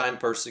an end-time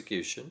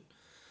persecution.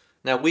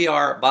 Now we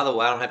are, by the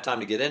way, I don't have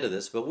time to get into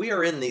this, but we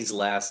are in these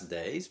last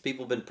days.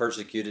 People have been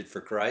persecuted for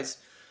Christ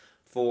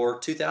for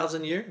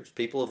 2,000 years.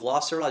 People have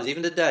lost their lives.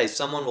 Even today,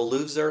 someone will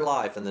lose their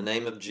life in the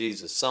name of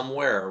Jesus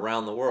somewhere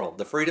around the world.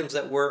 The freedoms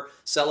that we're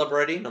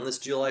celebrating on this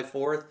July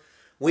 4th,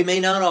 we may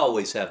not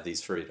always have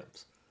these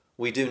freedoms.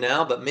 We do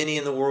now, but many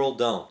in the world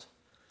don't. It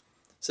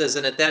says,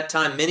 and at that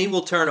time many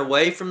will turn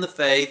away from the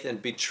faith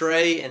and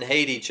betray and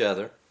hate each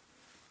other.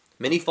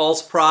 Many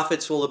false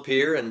prophets will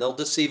appear, and they'll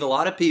deceive a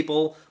lot of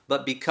people,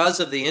 but because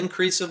of the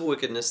increase of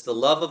wickedness, the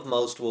love of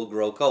most will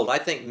grow cold. I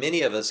think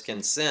many of us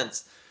can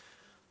sense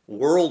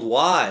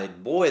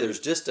worldwide, boy, there's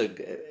just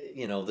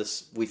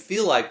this, we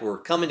feel like we're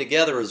coming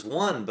together as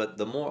one, but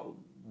the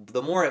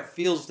more it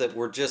feels that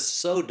we're just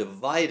so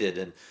divided,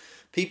 and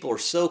people are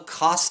so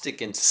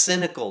caustic and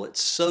cynical.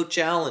 It's so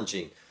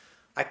challenging.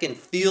 I can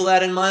feel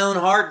that in my own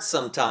heart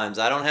sometimes.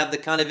 I don't have the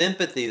kind of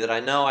empathy that I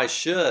know I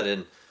should,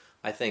 and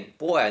I think,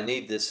 boy, I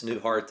need this new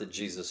heart that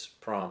Jesus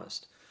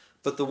promised.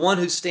 But the one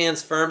who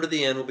stands firm to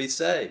the end will be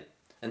saved.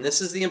 And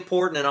this is the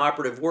important and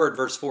operative word,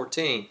 verse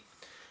 14.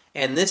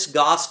 And this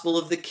gospel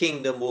of the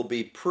kingdom will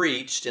be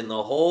preached in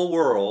the whole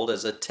world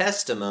as a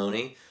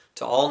testimony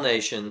to all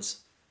nations.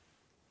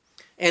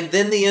 And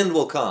then the end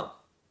will come.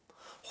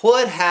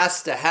 What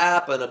has to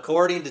happen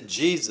according to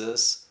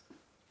Jesus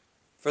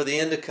for the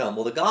end to come?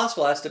 Well, the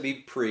gospel has to be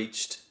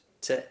preached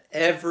to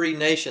every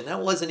nation.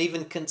 That wasn't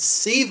even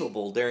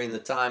conceivable during the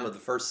time of the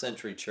first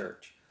century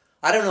church.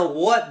 I don't know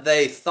what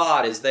they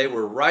thought as they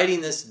were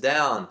writing this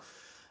down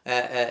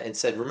and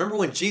said, remember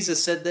when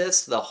Jesus said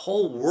this? The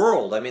whole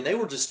world. I mean, they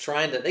were just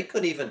trying to, they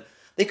couldn't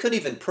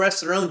even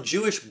press their own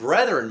Jewish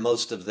brethren,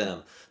 most of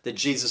them, that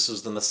Jesus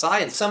was the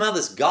Messiah. And somehow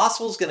this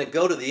gospel is going to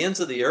go to the ends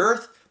of the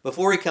earth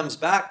before he comes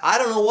back. I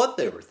don't know what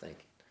they were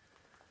thinking.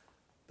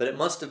 But it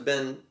must have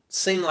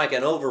seemed like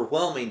an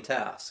overwhelming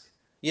task.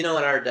 You know,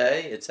 in our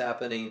day, it's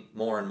happening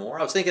more and more.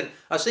 I was thinking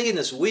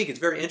this week, it's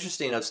very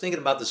interesting. I was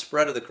thinking about the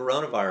spread of the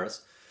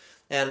coronavirus.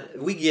 And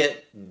we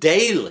get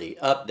daily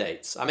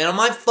updates. I mean, on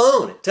my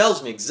phone, it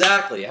tells me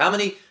exactly how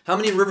many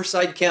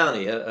Riverside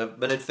County have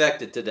been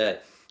infected today.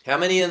 How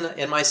many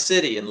in my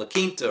city, in La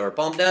Quinta or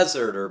Palm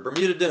Desert or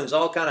Bermuda Dunes,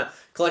 all kind of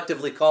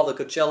collectively called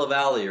the Coachella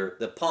Valley or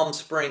the Palm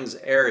Springs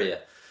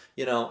area.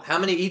 You know, how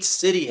many each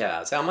city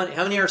has, how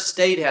many our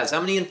state has,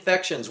 how many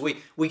infections.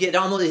 We get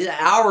almost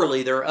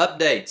hourly, there are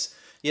updates.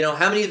 You know,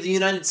 how many of the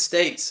United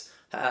States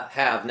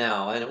have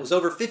now? And it was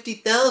over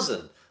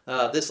 50,000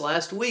 this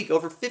last week.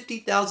 Over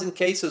 50,000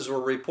 cases were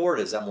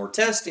reported. Is that more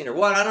testing or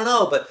what? I don't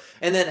know.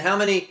 And then how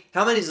many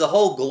does the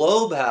whole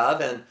globe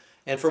have?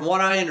 And from what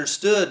I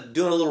understood,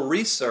 doing a little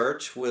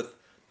research with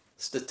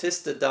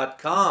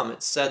Statista.com,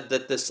 it said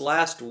that this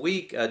last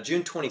week,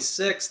 June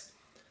 26th,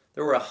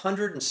 there were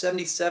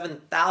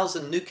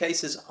 177,000 new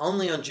cases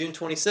only on June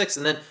 26th.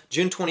 And then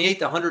June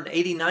 28th,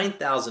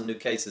 189,000 new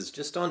cases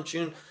just on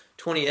June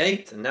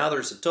 28th. And now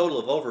there's a total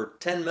of over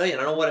 10 million.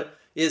 I don't know what it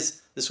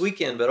is this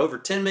weekend, but over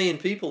 10 million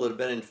people that have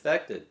been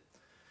infected.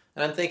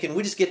 And I'm thinking,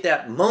 we just get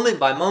that moment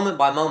by moment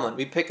by moment.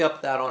 We pick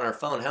up that on our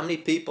phone. How many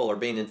people are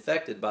being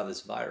infected by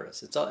this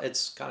virus?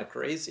 It's kind of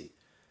crazy.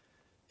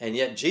 And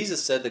yet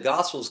Jesus said the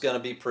gospel is going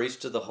to be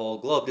preached to the whole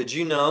globe. Did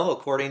you know,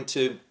 according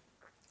to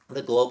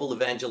the global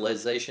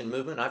evangelization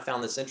movement, I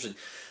found this interesting.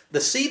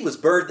 The seed was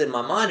birthed in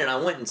my mind, and I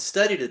went and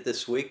studied it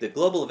this week. The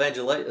global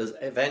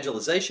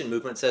evangelization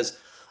movement says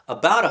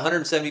about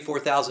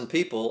 174,000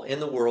 people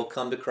in the world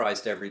come to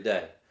Christ every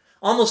day.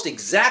 Almost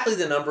exactly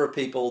the number of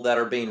people that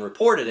are being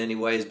reported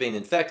anyway as being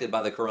infected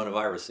by the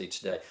coronavirus each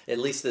day, at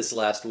least this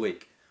last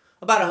week.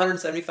 About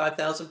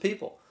 175,000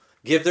 people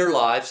give their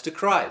lives to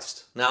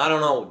Christ. Now, I don't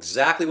know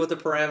exactly what the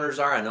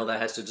parameters are. I know that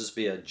has to just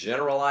be a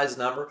generalized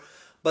number,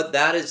 but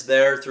that is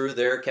there through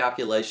their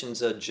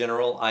calculations, a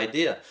general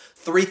idea.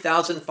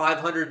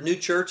 3,500 new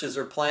churches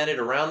are planted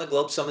around the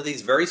globe, some of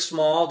these very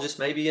small, just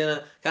maybe in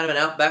a kind of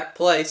an outback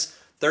place.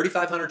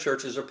 3,500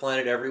 churches are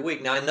planted every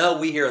week. Now, I know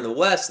we here in the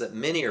West that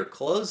many are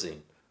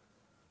closing,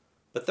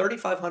 but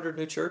 3,500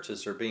 new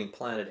churches are being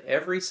planted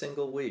every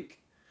single week.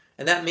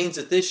 And that means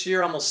that this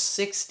year, almost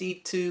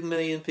 62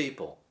 million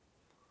people,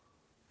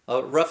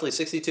 roughly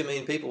 62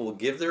 million people will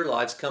give their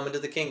lives, come into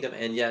the kingdom,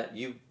 and yet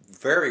you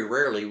very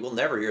rarely, we'll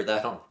never hear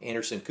that on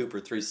Anderson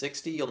Cooper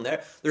 360.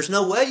 There's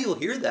no way you'll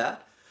hear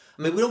that.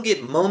 I mean, we don't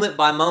get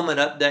moment-by-moment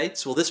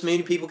updates. Well, this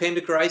many people came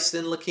to Christ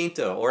in La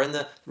Quinta or in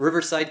the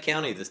Riverside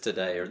County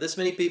today, or this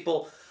many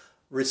people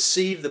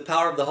received the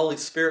power of the Holy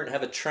Spirit and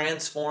have a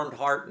transformed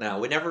heart now.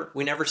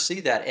 We never see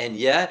that. And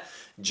yet,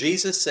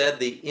 Jesus said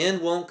the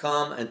end won't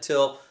come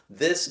until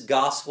this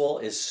gospel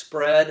is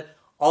spread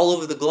all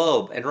over the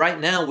globe. And right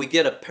now, we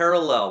get a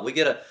parallel. We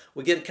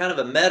get kind of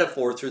a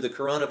metaphor through the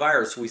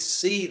coronavirus. We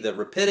see the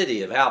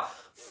rapidity of how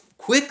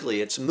quickly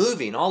it's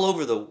moving all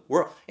over the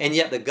world. And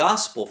yet the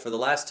gospel for the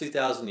last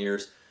 2,000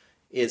 years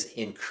is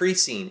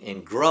increasing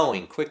and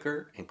growing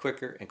quicker and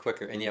quicker and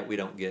quicker. And yet we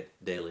don't get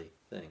daily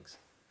things.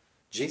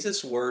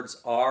 Jesus'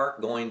 words are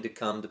going to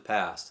come to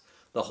pass.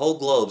 The whole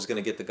globe is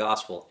going to get the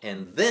gospel.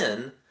 And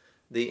then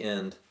the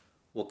end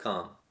will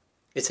come.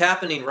 It's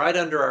happening right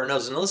under our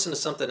nose. And listen to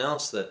something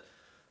else that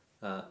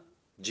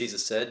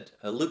Jesus said.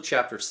 Luke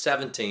chapter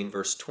 17,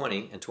 verse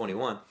 20 and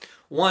 21.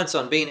 Once,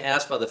 on being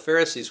asked by the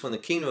Pharisees when the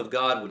kingdom of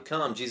God would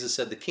come, Jesus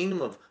said, the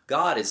kingdom of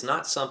God is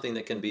not something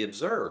that can be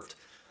observed.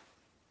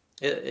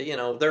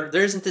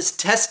 There isn't this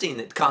testing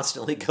that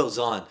constantly goes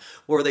on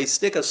where they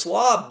stick a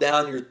swab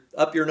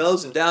up your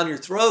nose and down your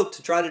throat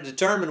to try to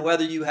determine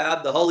whether you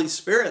have the Holy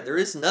Spirit. There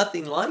is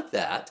nothing like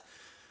that.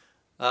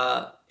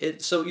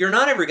 So you're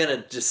not ever going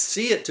to just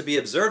see it to be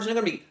observed. There's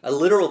not going to be a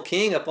literal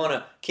king upon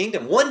a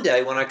kingdom one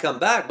day when I come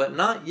back, but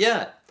not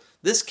yet.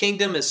 This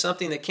kingdom is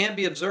something that can't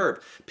be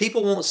observed.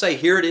 People won't say,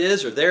 here it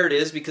is or there it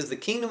is, because the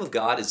kingdom of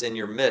God is in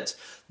your midst.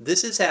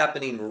 This is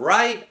happening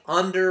right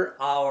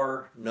under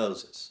our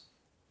noses.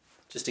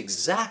 Just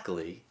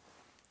exactly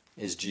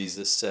as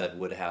Jesus said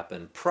would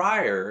happen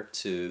prior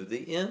to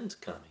the end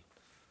coming.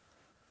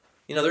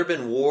 You know, there have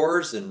been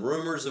wars and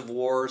rumors of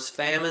wars,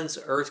 famines,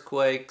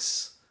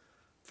 earthquakes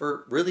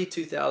for really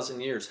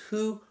 2,000 years.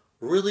 Who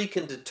really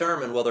can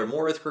determine whether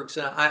more earthquakes?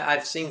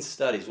 I've seen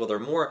studies whether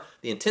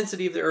the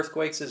intensity of the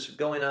earthquakes is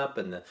going up,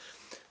 and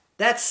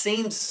that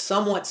seems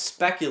somewhat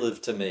speculative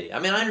to me. I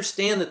mean, I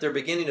understand that they're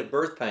beginning of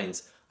birth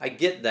pains. I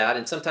get that,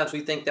 and sometimes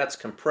we think that's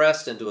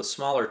compressed into a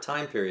smaller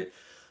time period.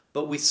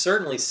 But we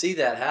certainly see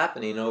that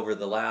happening over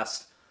the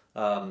last,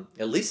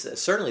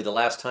 certainly the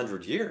last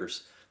 100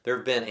 years. There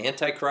have been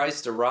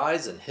Antichrist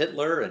arise and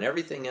Hitler and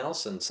everything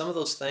else, and some of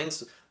those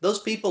things, those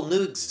people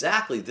knew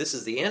exactly this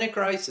is the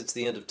Antichrist, it's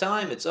the end of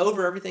time, it's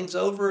over, everything's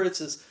over,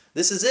 this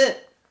is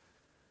it.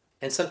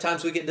 And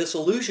sometimes we get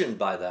disillusioned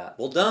by that.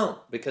 Well, don't,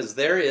 because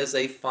there is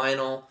a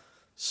final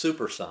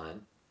super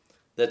sign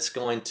that's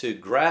going to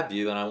grab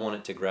you, and I want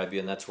it to grab you,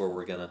 and that's where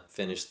we're going to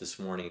finish this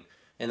morning,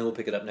 and then we'll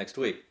pick it up next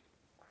week.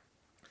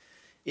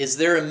 Is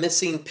there a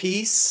missing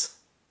piece?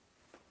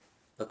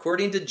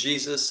 According to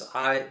Jesus,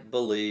 I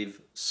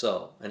believe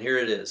so. And here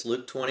it is,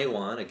 Luke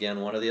 21,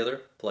 again, one of the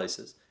other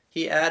places.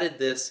 He added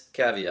this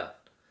caveat.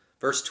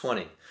 Verse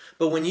 20,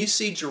 but when you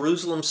see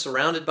Jerusalem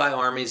surrounded by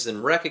armies,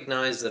 then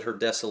recognize that her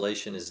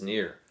desolation is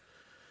near.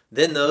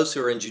 Then those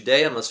who are in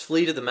Judea must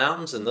flee to the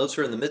mountains, and those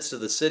who are in the midst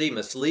of the city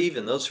must leave,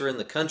 and those who are in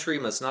the country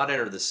must not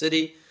enter the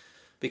city,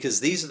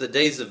 because these are the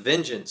days of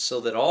vengeance, so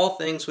that all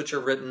things which are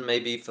written may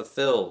be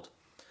fulfilled.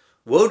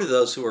 Woe to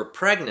those who are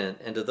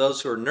pregnant, and to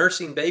those who are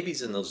nursing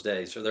babies in those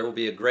days, for there will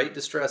be a great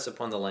distress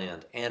upon the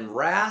land, and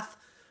wrath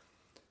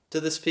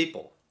to this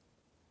people.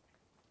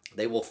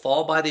 They will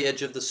fall by the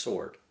edge of the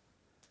sword,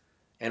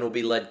 and will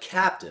be led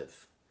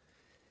captive.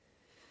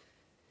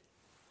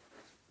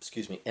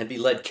 And be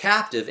led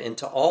captive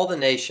into all the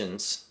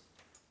nations,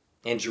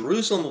 and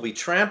Jerusalem will be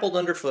trampled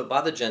underfoot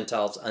by the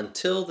Gentiles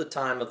until the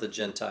time of the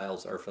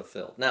Gentiles are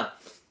fulfilled. Now,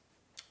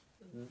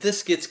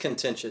 this gets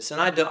contentious, and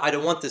I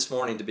don't want this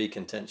morning to be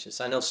contentious.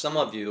 I know some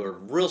of you are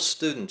real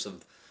students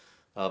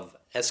of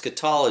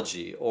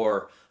eschatology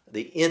or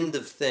the end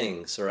of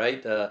things,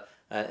 right?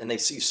 And you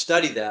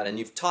study that, and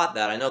you've taught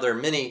that. I know there are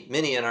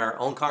many in our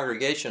own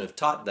congregation have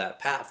taught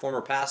that,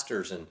 former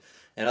pastors and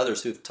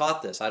others who've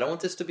taught this. I don't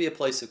want this to be a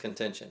place of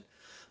contention.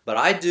 But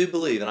I do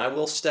believe, and I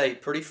will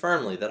state pretty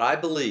firmly, that I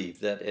believe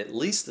that at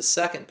least the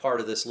second part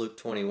of this Luke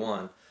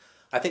 21,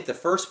 I think the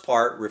first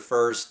part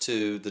refers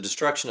to the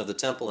destruction of the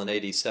temple in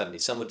AD 70.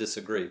 Some would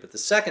disagree. But the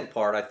second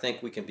part, I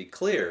think we can be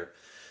clear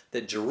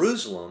that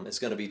Jerusalem is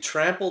going to be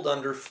trampled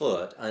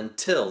underfoot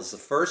until, it's the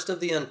first of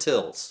the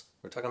untils.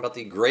 We're talking about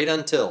the great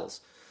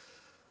untils.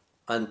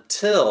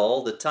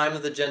 Until the time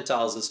of the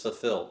Gentiles is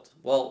fulfilled.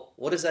 Well,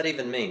 what does that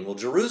even mean? Well,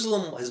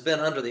 Jerusalem has been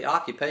under the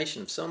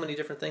occupation of so many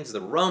different things.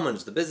 The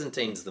Romans, the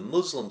Byzantines, the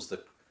Muslims,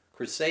 the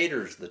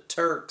Crusaders, the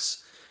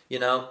Turks,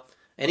 and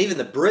even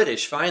the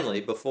British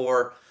finally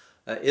before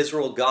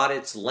Israel got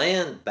its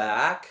land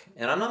back.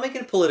 And I'm not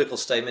making a political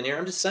statement here.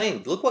 I'm just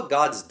saying, look what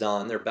God's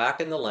done. They're back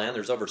in the land.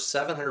 There's over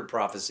 700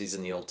 prophecies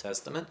in the Old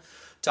Testament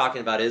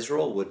talking about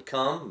Israel would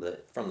come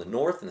from the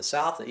north and the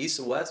south, the east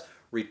and west,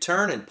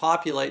 return and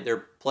populate their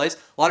place.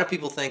 A lot of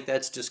people think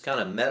that's just kind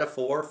of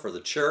metaphor for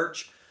the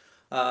church.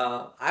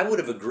 I would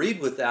have agreed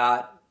with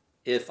that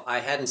if I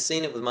hadn't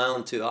seen it with my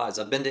own two eyes.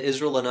 I've been to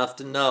Israel enough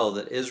to know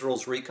that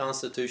Israel's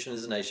reconstitution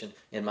as a nation,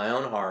 in my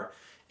own heart,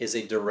 is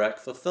a direct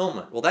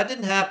fulfillment. Well, that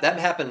didn't happen. That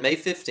happened May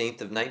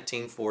 15th of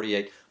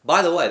 1948.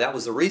 By the way, that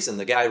was the reason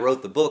the guy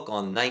wrote the book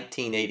on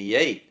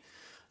 1988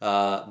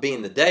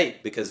 being the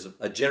date, because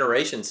a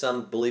generation,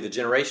 some believe a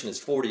generation is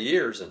 40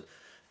 years, and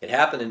it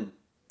happened in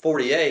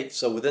 48.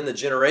 So within the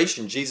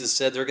generation, Jesus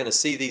said they're going to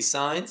see these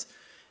signs,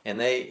 and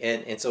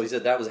so he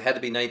said that had to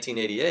be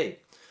 1988.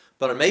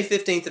 But on May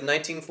 15th of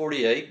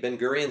 1948,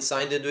 Ben-Gurion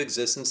signed into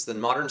existence the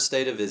modern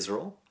state of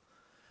Israel.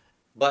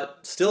 But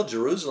still,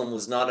 Jerusalem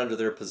was not under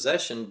their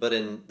possession. But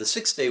in the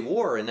Six-Day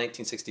War in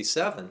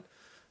 1967,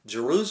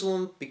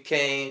 Jerusalem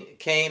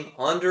came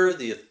under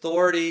the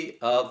authority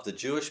of the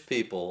Jewish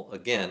people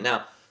again.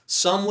 Now,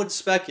 some would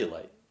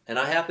speculate, and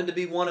I happen to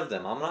be one of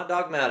them. I'm not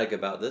dogmatic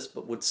about this,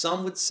 but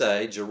some would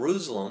say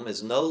Jerusalem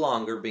is no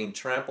longer being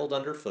trampled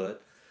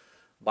underfoot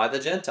by the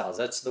Gentiles.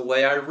 That's the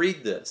way I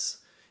read this.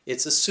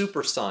 It's a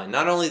super sign.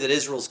 Not only that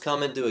Israel's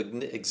come into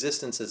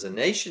existence as a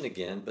nation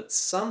again, but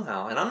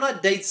somehow, and I'm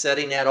not date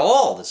setting at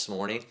all this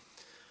morning,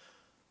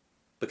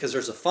 because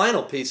there's a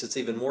final piece that's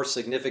even more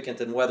significant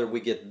than whether we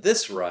get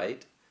this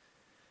right.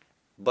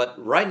 But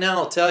right now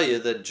I'll tell you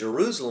that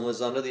Jerusalem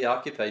is under the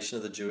occupation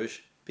of the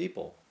Jewish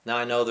people. Now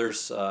I know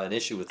there's an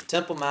issue with the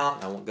Temple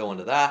Mount, I won't go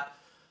into that,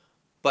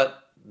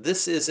 but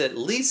this is at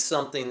least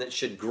something that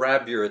should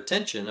grab your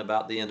attention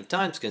about the end of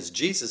times, because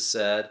Jesus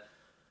said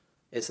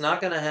it's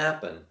not going to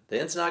happen. The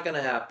end's not going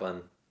to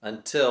happen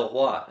until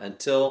what?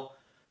 Until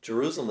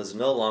Jerusalem is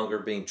no longer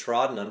being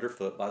trodden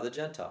underfoot by the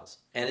Gentiles.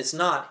 And it's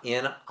not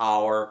in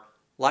our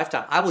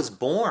lifetime. I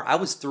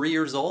was 3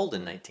 years old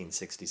in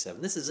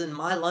 1967. This is in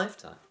my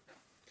lifetime.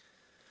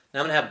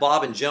 Now I'm going to have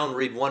Bob and Joan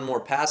read one more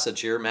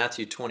passage here,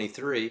 Matthew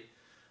 23,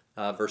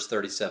 verse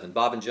 37.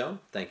 Bob and Joan,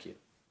 thank you.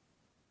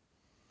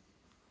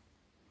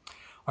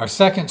 Our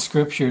second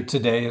scripture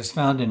today is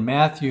found in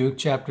Matthew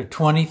chapter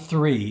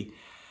 23,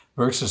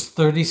 verses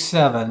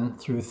 37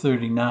 through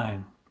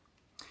 39.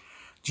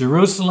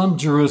 Jerusalem,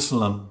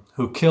 Jerusalem,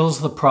 who kills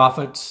the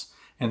prophets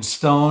and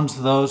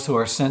stones those who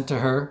are sent to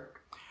her.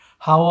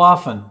 How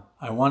often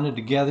I wanted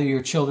to gather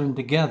your children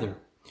together,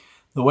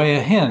 the way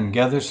a hen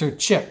gathers her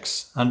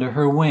chicks under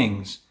her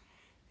wings,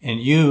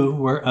 and you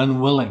were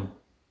unwilling.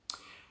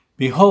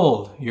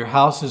 Behold, your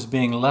house is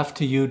being left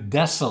to you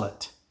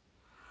desolate.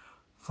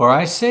 For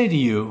I say to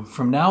you,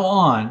 from now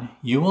on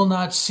you will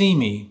not see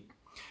me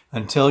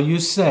until you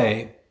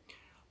say,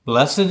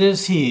 Blessed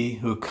is he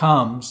who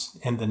comes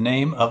in the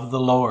name of the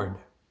Lord.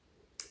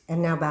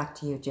 And now back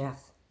to you,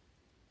 Jeff.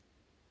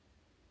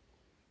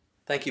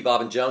 Thank you,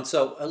 Bob and Joan.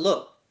 So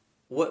look,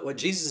 what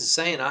Jesus is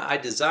saying, I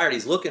desired,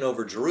 he's looking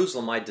over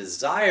Jerusalem, I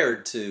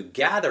desired to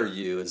gather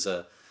you as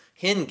a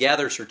hen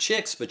gathers her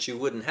chicks, but you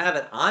wouldn't have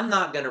it. I'm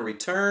not going to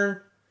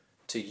return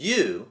to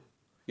you.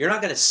 You're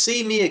not going to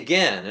see me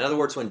again. In other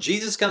words, when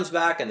Jesus comes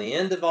back and the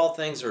end of all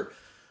things are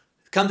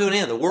come to an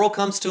end, the world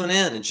comes to an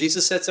end and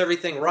Jesus sets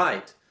everything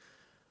right,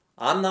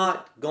 you're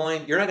not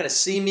going to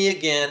see me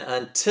again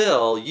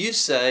until you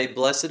say,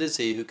 Blessed is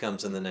he who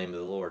comes in the name of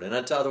the Lord. And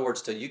in other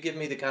words, till you give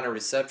me the kind of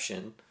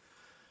reception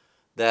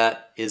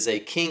that is a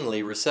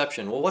kingly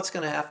reception. Well, what's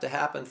going to have to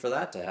happen for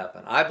that to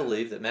happen? I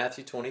believe that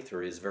Matthew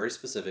 23 is very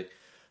specific.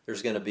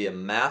 There's going to be a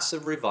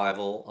massive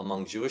revival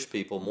among Jewish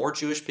people. More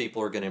Jewish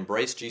people are going to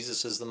embrace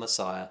Jesus as the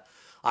Messiah.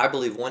 I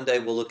believe one day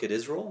we'll look at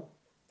Israel.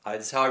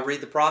 That's how I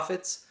read the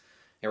prophets.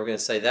 And we're going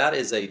to say that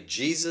is a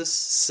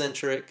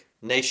Jesus-centric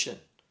nation.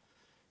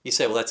 You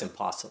say, well, that's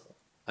impossible.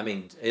 I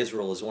mean,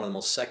 Israel is one of the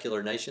most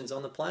secular nations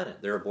on the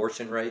planet. Their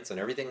abortion rates and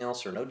everything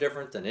else are no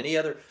different than any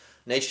other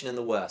nation in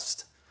the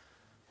West.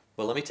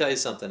 Well, let me tell you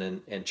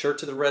something, and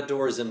Church of the Red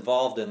Door is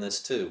involved in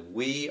this too.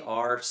 We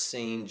are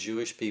seeing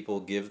Jewish people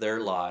give their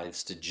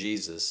lives to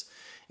Jesus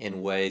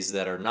in ways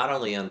that are not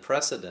only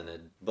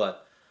unprecedented,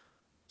 but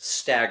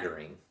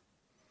staggering.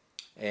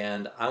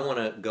 And I want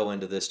to go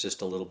into this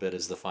just a little bit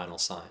as the final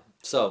sign.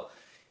 So,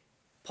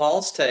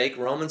 Paul's take,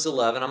 Romans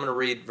 11, I'm going to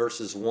read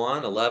verses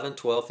 1, 11,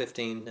 12,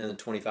 15, and then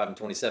 25 and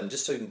 27.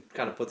 Just so you can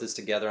kind of put this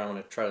together, I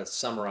want to try to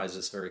summarize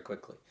this very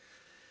quickly.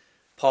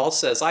 Paul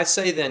says, I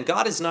say then,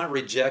 God has not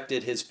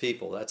rejected his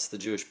people. That's the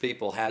Jewish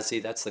people. Has he?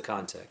 That's the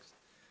context.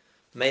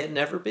 May it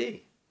never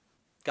be.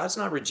 God's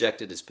not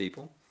rejected his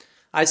people.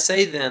 I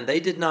say then,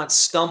 they did not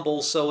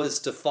stumble so as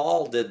to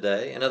fall, did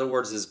they? In other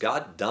words, is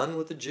God done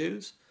with the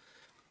Jews?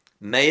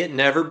 May it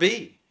never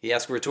be. He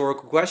asks a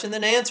rhetorical question,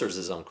 then answers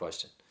his own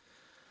question.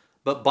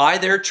 But by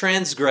their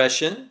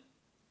transgression,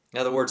 in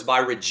other words, by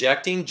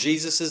rejecting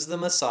Jesus as the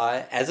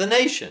Messiah as a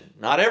nation,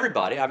 not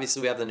everybody.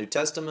 Obviously, we have the New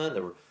Testament.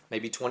 There were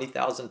maybe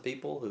 20,000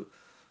 people who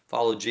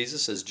followed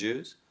Jesus as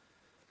Jews.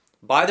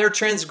 By their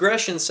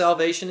transgression,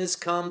 salvation has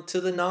come to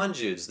the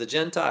non-Jews, the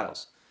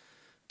Gentiles,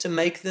 to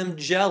make them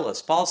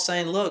jealous. Paul's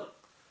saying, look,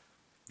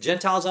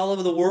 Gentiles all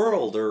over the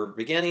world are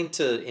beginning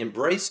to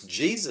embrace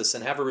Jesus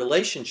and have a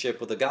relationship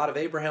with the God of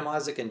Abraham,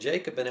 Isaac, and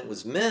Jacob, and it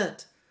was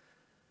meant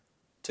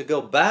to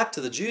go back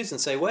to the Jews and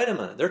say, wait a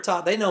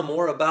minute, they know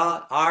more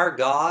about our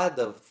God,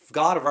 the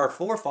God of our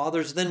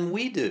forefathers, than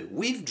we do.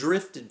 We've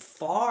drifted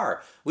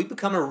far. We've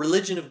become a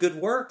religion of good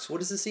works. What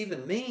does this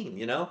even mean?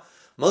 You know,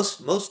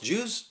 most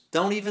Jews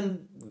don't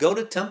even go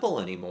to temple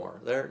anymore.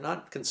 They're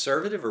not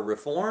conservative or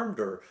reformed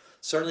or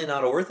certainly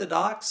not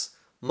orthodox.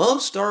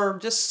 Most are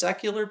just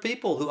secular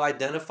people who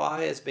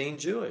identify as being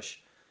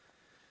Jewish.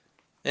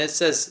 And it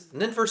says,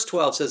 and then verse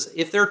 12 says,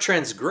 if their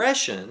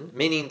transgression,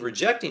 meaning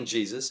rejecting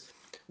Jesus,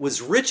 was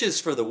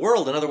riches for the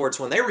world. In other words,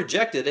 when they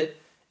rejected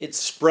it, it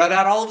spread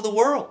out all over the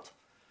world.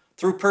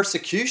 Through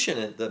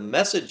persecution, the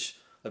message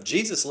of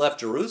Jesus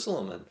left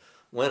Jerusalem and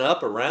went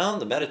up around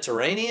the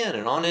Mediterranean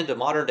and on into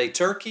modern-day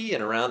Turkey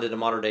and around into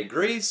modern-day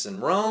Greece and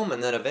Rome,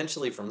 and then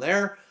eventually from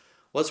there,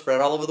 well, it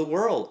spread all over the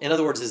world. In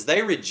other words, as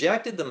they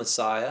rejected the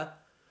Messiah,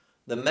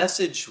 the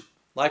message,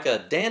 like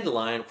a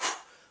dandelion,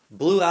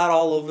 blew out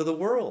all over the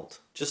world,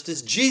 just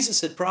as Jesus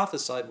had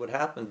prophesied would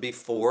happen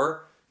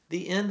before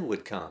the end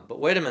would come.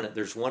 But wait a minute,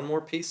 there's one more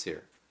piece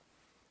here.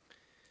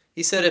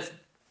 He said,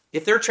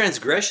 if their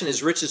transgression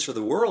is riches for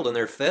the world and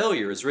their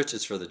failure is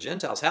riches for the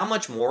Gentiles, how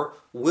much more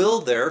will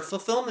their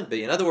fulfillment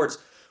be? In other words,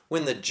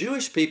 when the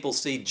Jewish people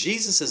see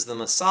Jesus as the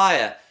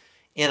Messiah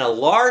in a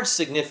large,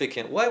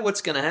 significant way,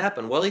 what's going to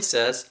happen? Well, he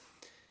says,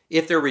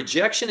 if their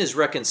rejection is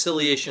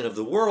reconciliation of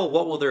the world,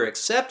 what will their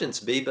acceptance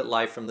be but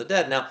life from the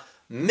dead? Now,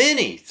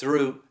 many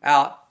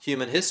throughout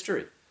human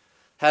history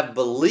have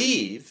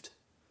believed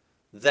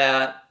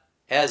that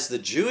as the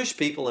Jewish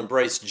people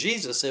embrace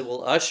Jesus, it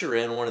will usher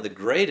in one of the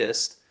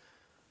greatest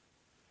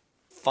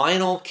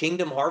final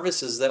kingdom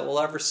harvests that we'll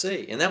ever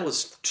see. And that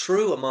was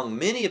true among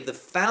many of the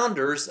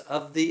founders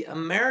of the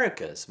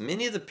Americas.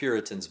 Many of the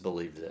Puritans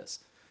believed this.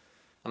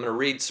 I'm going to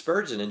read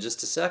Spurgeon in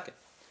just a second.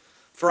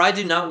 For I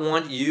do not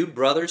want you,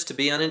 brothers, to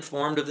be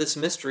uninformed of this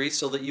mystery,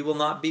 so that you will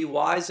not be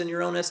wise in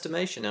your own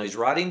estimation. Now he's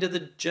writing to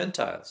the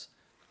Gentiles.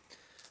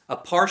 A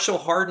partial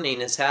hardening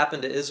has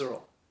happened to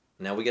Israel.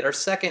 Now we get our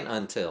second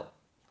until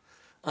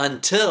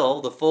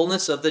the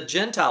fullness of the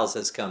Gentiles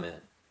has come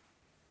in.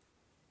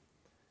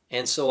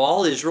 And so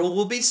all Israel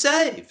will be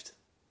saved.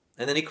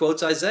 And then he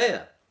quotes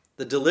Isaiah.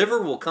 The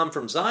deliverer will come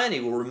from Zion. He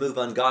will remove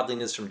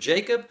ungodliness from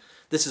Jacob.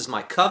 This is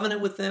my covenant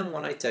with them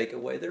when I take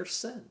away their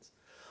sins.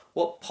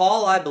 What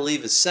Paul, I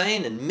believe, is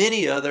saying, and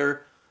many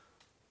other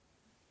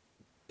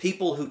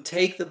people who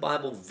take the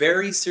Bible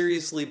very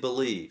seriously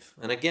believe.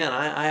 And again,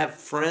 I have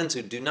friends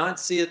who do not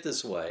see it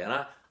this way.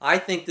 And I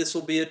think this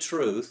will be a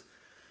truth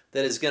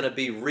that is going to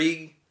be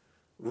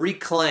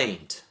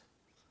reclaimed.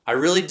 I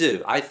really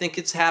do. I think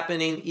it's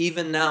happening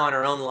even now in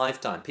our own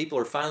lifetime. People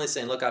are finally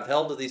saying, look, I've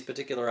held to these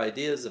particular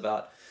ideas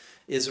about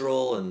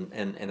Israel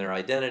and their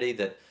identity,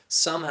 that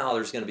somehow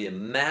there's going to be a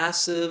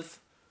massive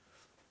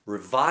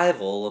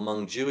revival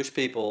among Jewish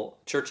people.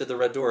 Church of the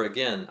Red Door,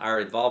 again, our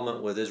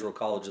involvement with Israel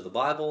College of the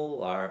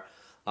Bible, our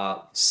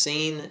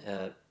seeing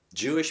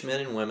Jewish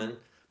men and women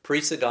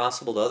preach the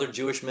gospel to other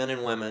Jewish men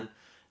and women,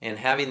 and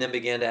having them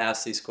begin to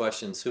ask these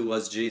questions, who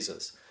was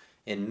Jesus?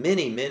 And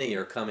many, many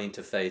are coming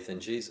to faith in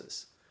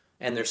Jesus.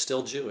 And they're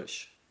still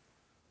Jewish.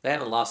 They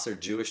haven't lost their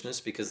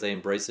Jewishness because they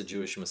embrace the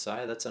Jewish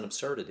Messiah. That's an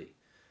absurdity.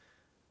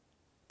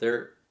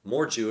 They're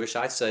more Jewish,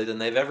 I say, than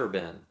they've ever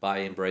been by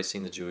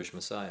embracing the Jewish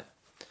Messiah.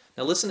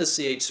 Now listen to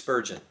C.H.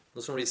 Spurgeon.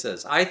 Listen to what he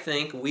says. I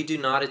think we do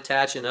not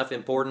attach enough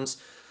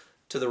importance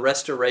to the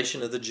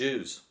restoration of the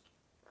Jews.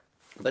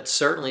 But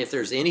certainly if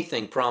there's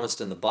anything promised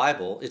in the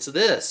Bible, it's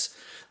this.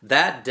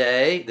 That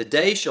day, the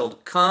day shall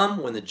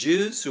come when the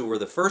Jews, who were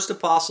the first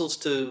apostles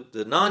to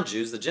the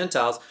non-Jews, the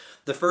Gentiles,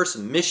 the first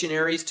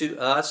missionaries to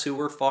us who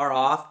were far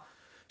off,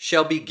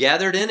 shall be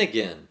gathered in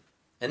again.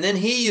 And then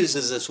he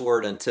uses this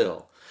word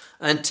until.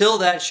 Until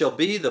that shall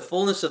be, the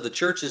fullness of the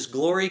church's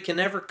glory can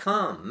never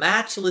come.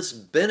 Matchless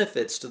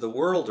benefits to the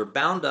world are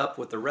bound up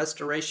with the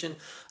restoration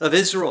of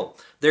Israel.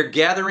 Their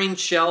gathering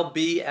shall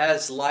be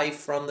as life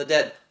from the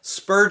dead.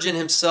 Spurgeon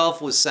himself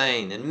was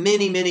saying, and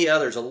many, many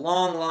others, a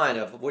long line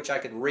of which I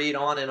could read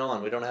on and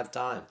on, we don't have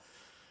time,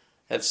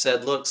 have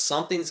said, look,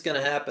 something's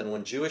going to happen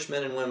when Jewish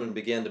men and women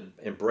begin to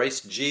embrace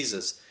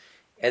Jesus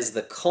as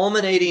the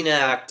culminating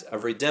act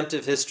of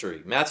redemptive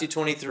history. Matthew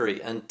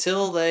 23,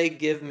 until they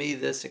give me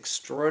this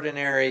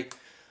extraordinary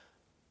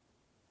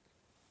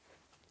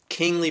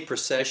kingly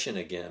procession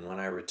again when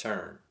I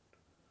return,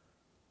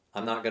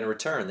 I'm not going to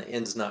return. The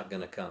end's not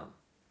going to come.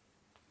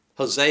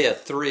 Hosea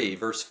 3,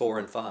 verse 4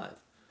 and 5.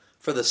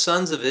 For the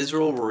sons of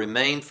Israel will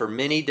remain for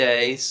many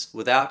days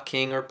without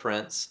king or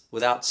prince,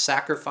 without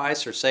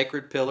sacrifice or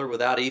sacred pillar,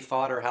 without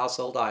ephod or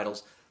household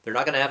idols. They're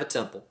not going to have a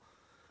temple.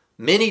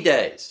 Many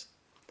days.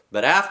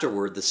 But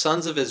afterward, the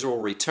sons of Israel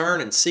will return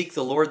and seek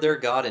the Lord their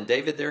God and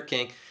David their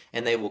king,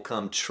 and they will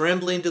come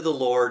trembling to the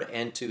Lord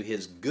and to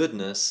his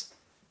goodness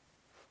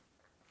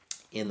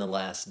in the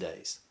last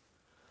days.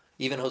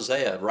 Even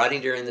Hosea,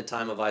 writing during the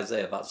time of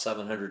Isaiah, about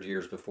 700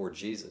 years before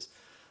Jesus.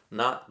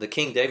 Not the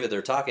King David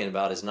they're talking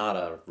about is not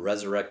a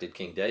resurrected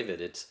King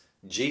David. It's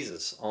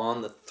Jesus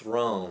on the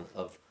throne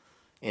of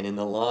and in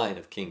the line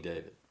of King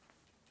David.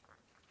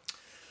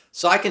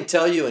 So I can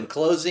tell you in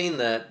closing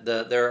that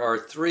there are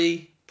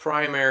three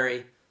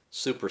primary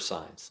super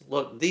signs.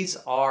 Look, these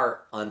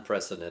are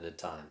unprecedented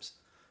times.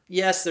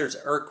 Yes, there's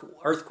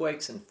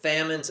earthquakes and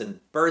famines and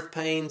birth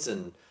pains,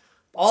 and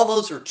all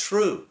those are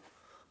true.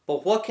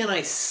 But what can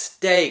I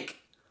stake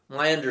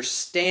my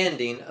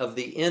understanding of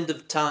the end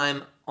of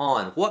time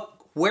on?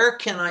 Where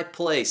can I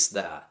place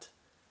that?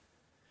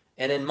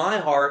 And in my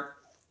heart,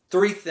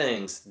 three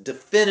things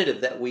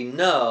definitive that we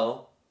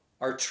know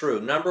are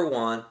true. Number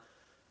one,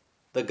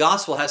 the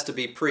gospel has to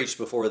be preached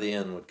before the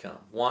end would come.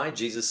 Why?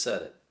 Jesus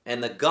said it.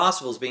 And the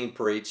gospel is being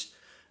preached.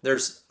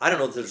 I don't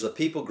know if there's a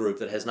people group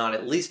that has not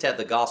at least had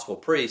the gospel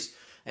preached.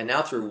 And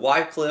now through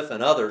Wycliffe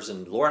and others,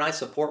 and Laura and I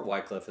support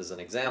Wycliffe as an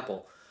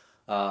example,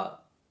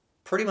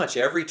 pretty much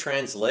every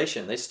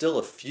translation, there's still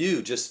a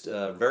few just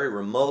very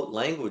remote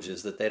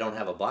languages that they don't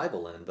have a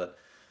Bible in, but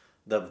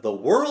the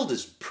world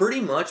is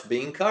pretty much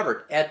being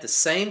covered. At the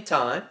same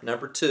time,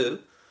 number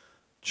two,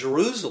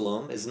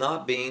 Jerusalem is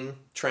not being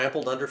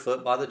trampled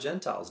underfoot by the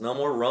Gentiles. No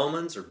more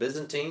Romans or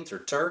Byzantines or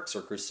Turks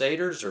or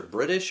Crusaders or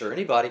British or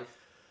anybody.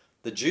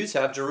 The Jews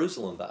have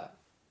Jerusalem back.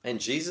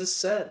 And Jesus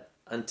said,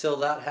 until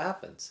that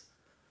happens,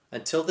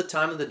 until the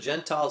time of the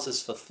Gentiles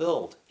is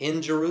fulfilled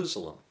in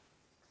Jerusalem,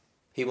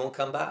 he won't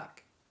come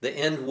back. The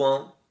end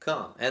won't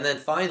come. And then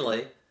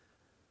finally,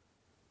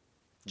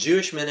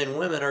 Jewish men and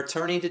women are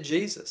turning to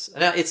Jesus.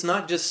 Now, it's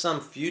not just some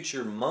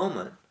future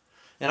moment.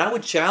 And I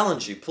would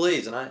challenge you,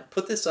 please, and I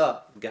put this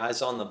up,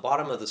 guys, on the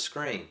bottom of the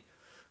screen.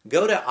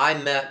 Go to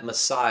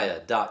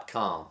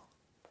imetmessiah.com.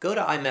 Go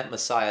to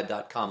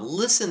imetmessiah.com.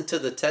 Listen to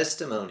the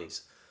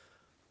testimonies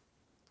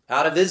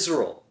out of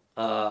Israel.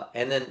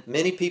 And then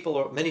many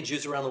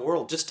Jews around the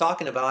world just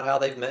talking about how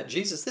they've met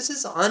Jesus. This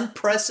is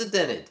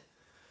unprecedented.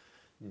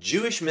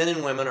 Jewish men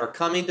and women are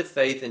coming to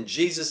faith and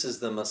Jesus is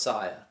the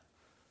Messiah.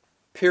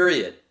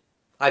 Period.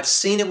 I've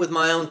seen it with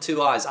my own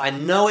two eyes. I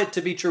know it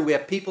to be true. We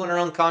have people in our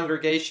own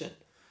congregation.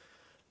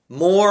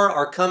 More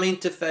are coming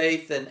to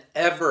faith than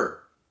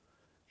ever.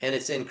 And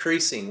it's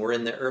increasing. We're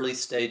in the early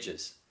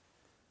stages.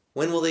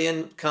 When will the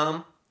end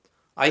come?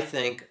 I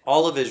think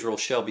all of Israel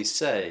shall be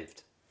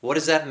saved. What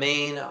does that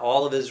mean?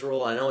 All of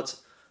Israel? I know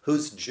it's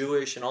who's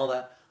Jewish and all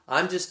that.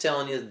 I'm just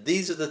telling you,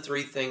 these are the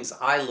three things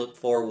I look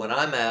for when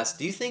I'm asked,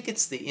 do you think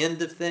it's the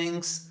end of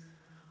things?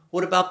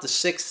 What about the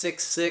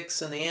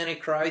 666 and the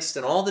Antichrist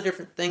and all the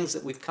different things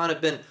that we've kind of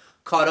been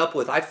caught up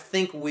with? I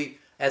think we,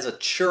 as a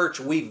church,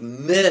 we've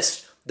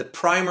missed the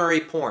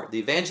primary point, the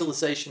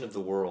evangelization of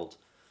the world,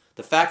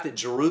 the fact that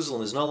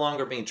Jerusalem is no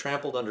longer being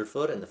trampled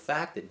underfoot, and the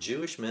fact that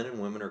Jewish men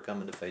and women are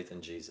coming to faith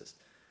in Jesus.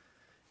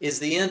 Is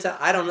the end time?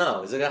 I don't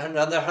know. Is it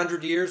another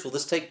 100 years? Will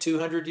this take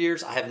 200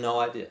 years? I have no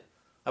idea.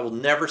 I will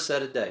never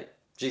set a date.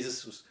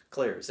 Jesus was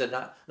clear. He said,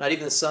 not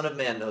even the Son of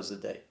Man knows the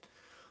date.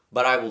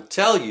 But I will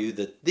tell you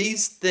that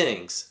these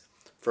things,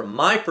 from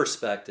my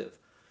perspective,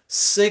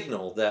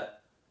 signal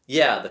that,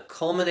 the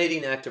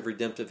culminating act of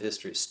redemptive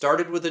history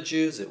started with the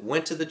Jews, it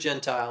went to the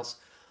Gentiles,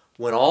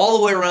 went all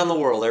the way around the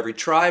world, every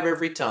tribe,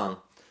 every tongue,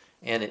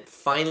 and it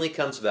finally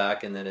comes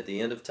back, and then at the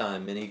end of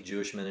time, many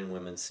Jewish men and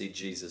women see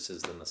Jesus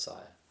as the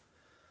Messiah.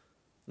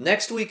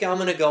 Next week, I'm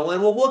going to go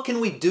in, what can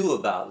we do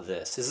about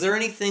this? Is there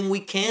anything we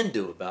can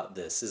do about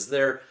this? Is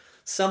there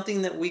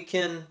something that we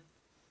can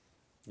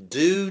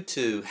do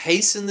to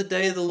hasten the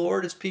day of the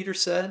Lord, as Peter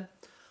said?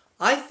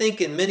 I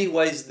think in many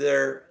ways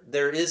there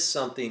is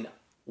something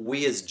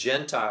we as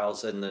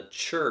Gentiles and the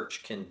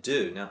church can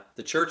do. Now,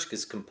 the church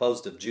is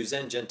composed of Jews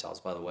and Gentiles,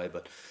 by the way,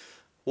 but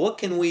what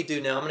can we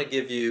do now? I'm going to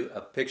give you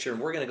a picture,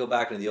 and we're going to go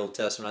back into the Old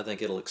Testament. I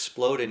think it'll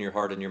explode in your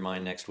heart and your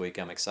mind next week.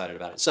 I'm excited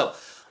about it. So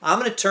I'm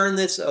going to turn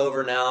this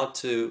over now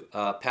to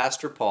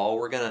Pastor Paul.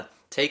 We're going to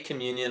take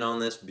communion on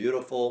this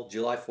beautiful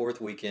July 4th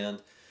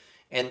weekend.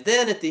 And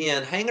then at the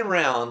end, hang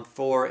around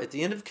for, at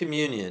the end of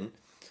communion,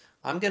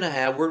 I'm going to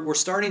have, we're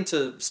starting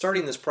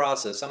this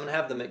process. I'm going to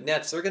have the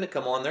McNetts, they're going to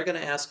come on, they're going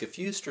to ask a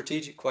few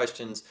strategic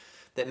questions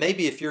that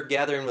maybe if you're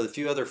gathering with a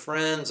few other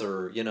friends,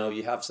 or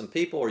you have some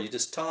people, or you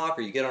just talk,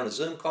 or you get on a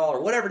Zoom call,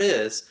 or whatever it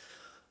is,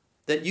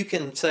 that you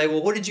can say,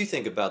 well, what did you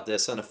think about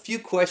this? And a few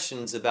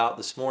questions about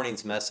this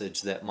morning's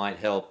message that might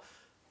help,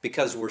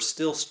 because we're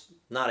still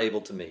not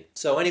able to meet.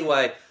 So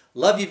anyway,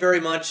 love you very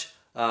much.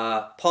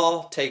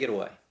 Paul, take it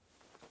away.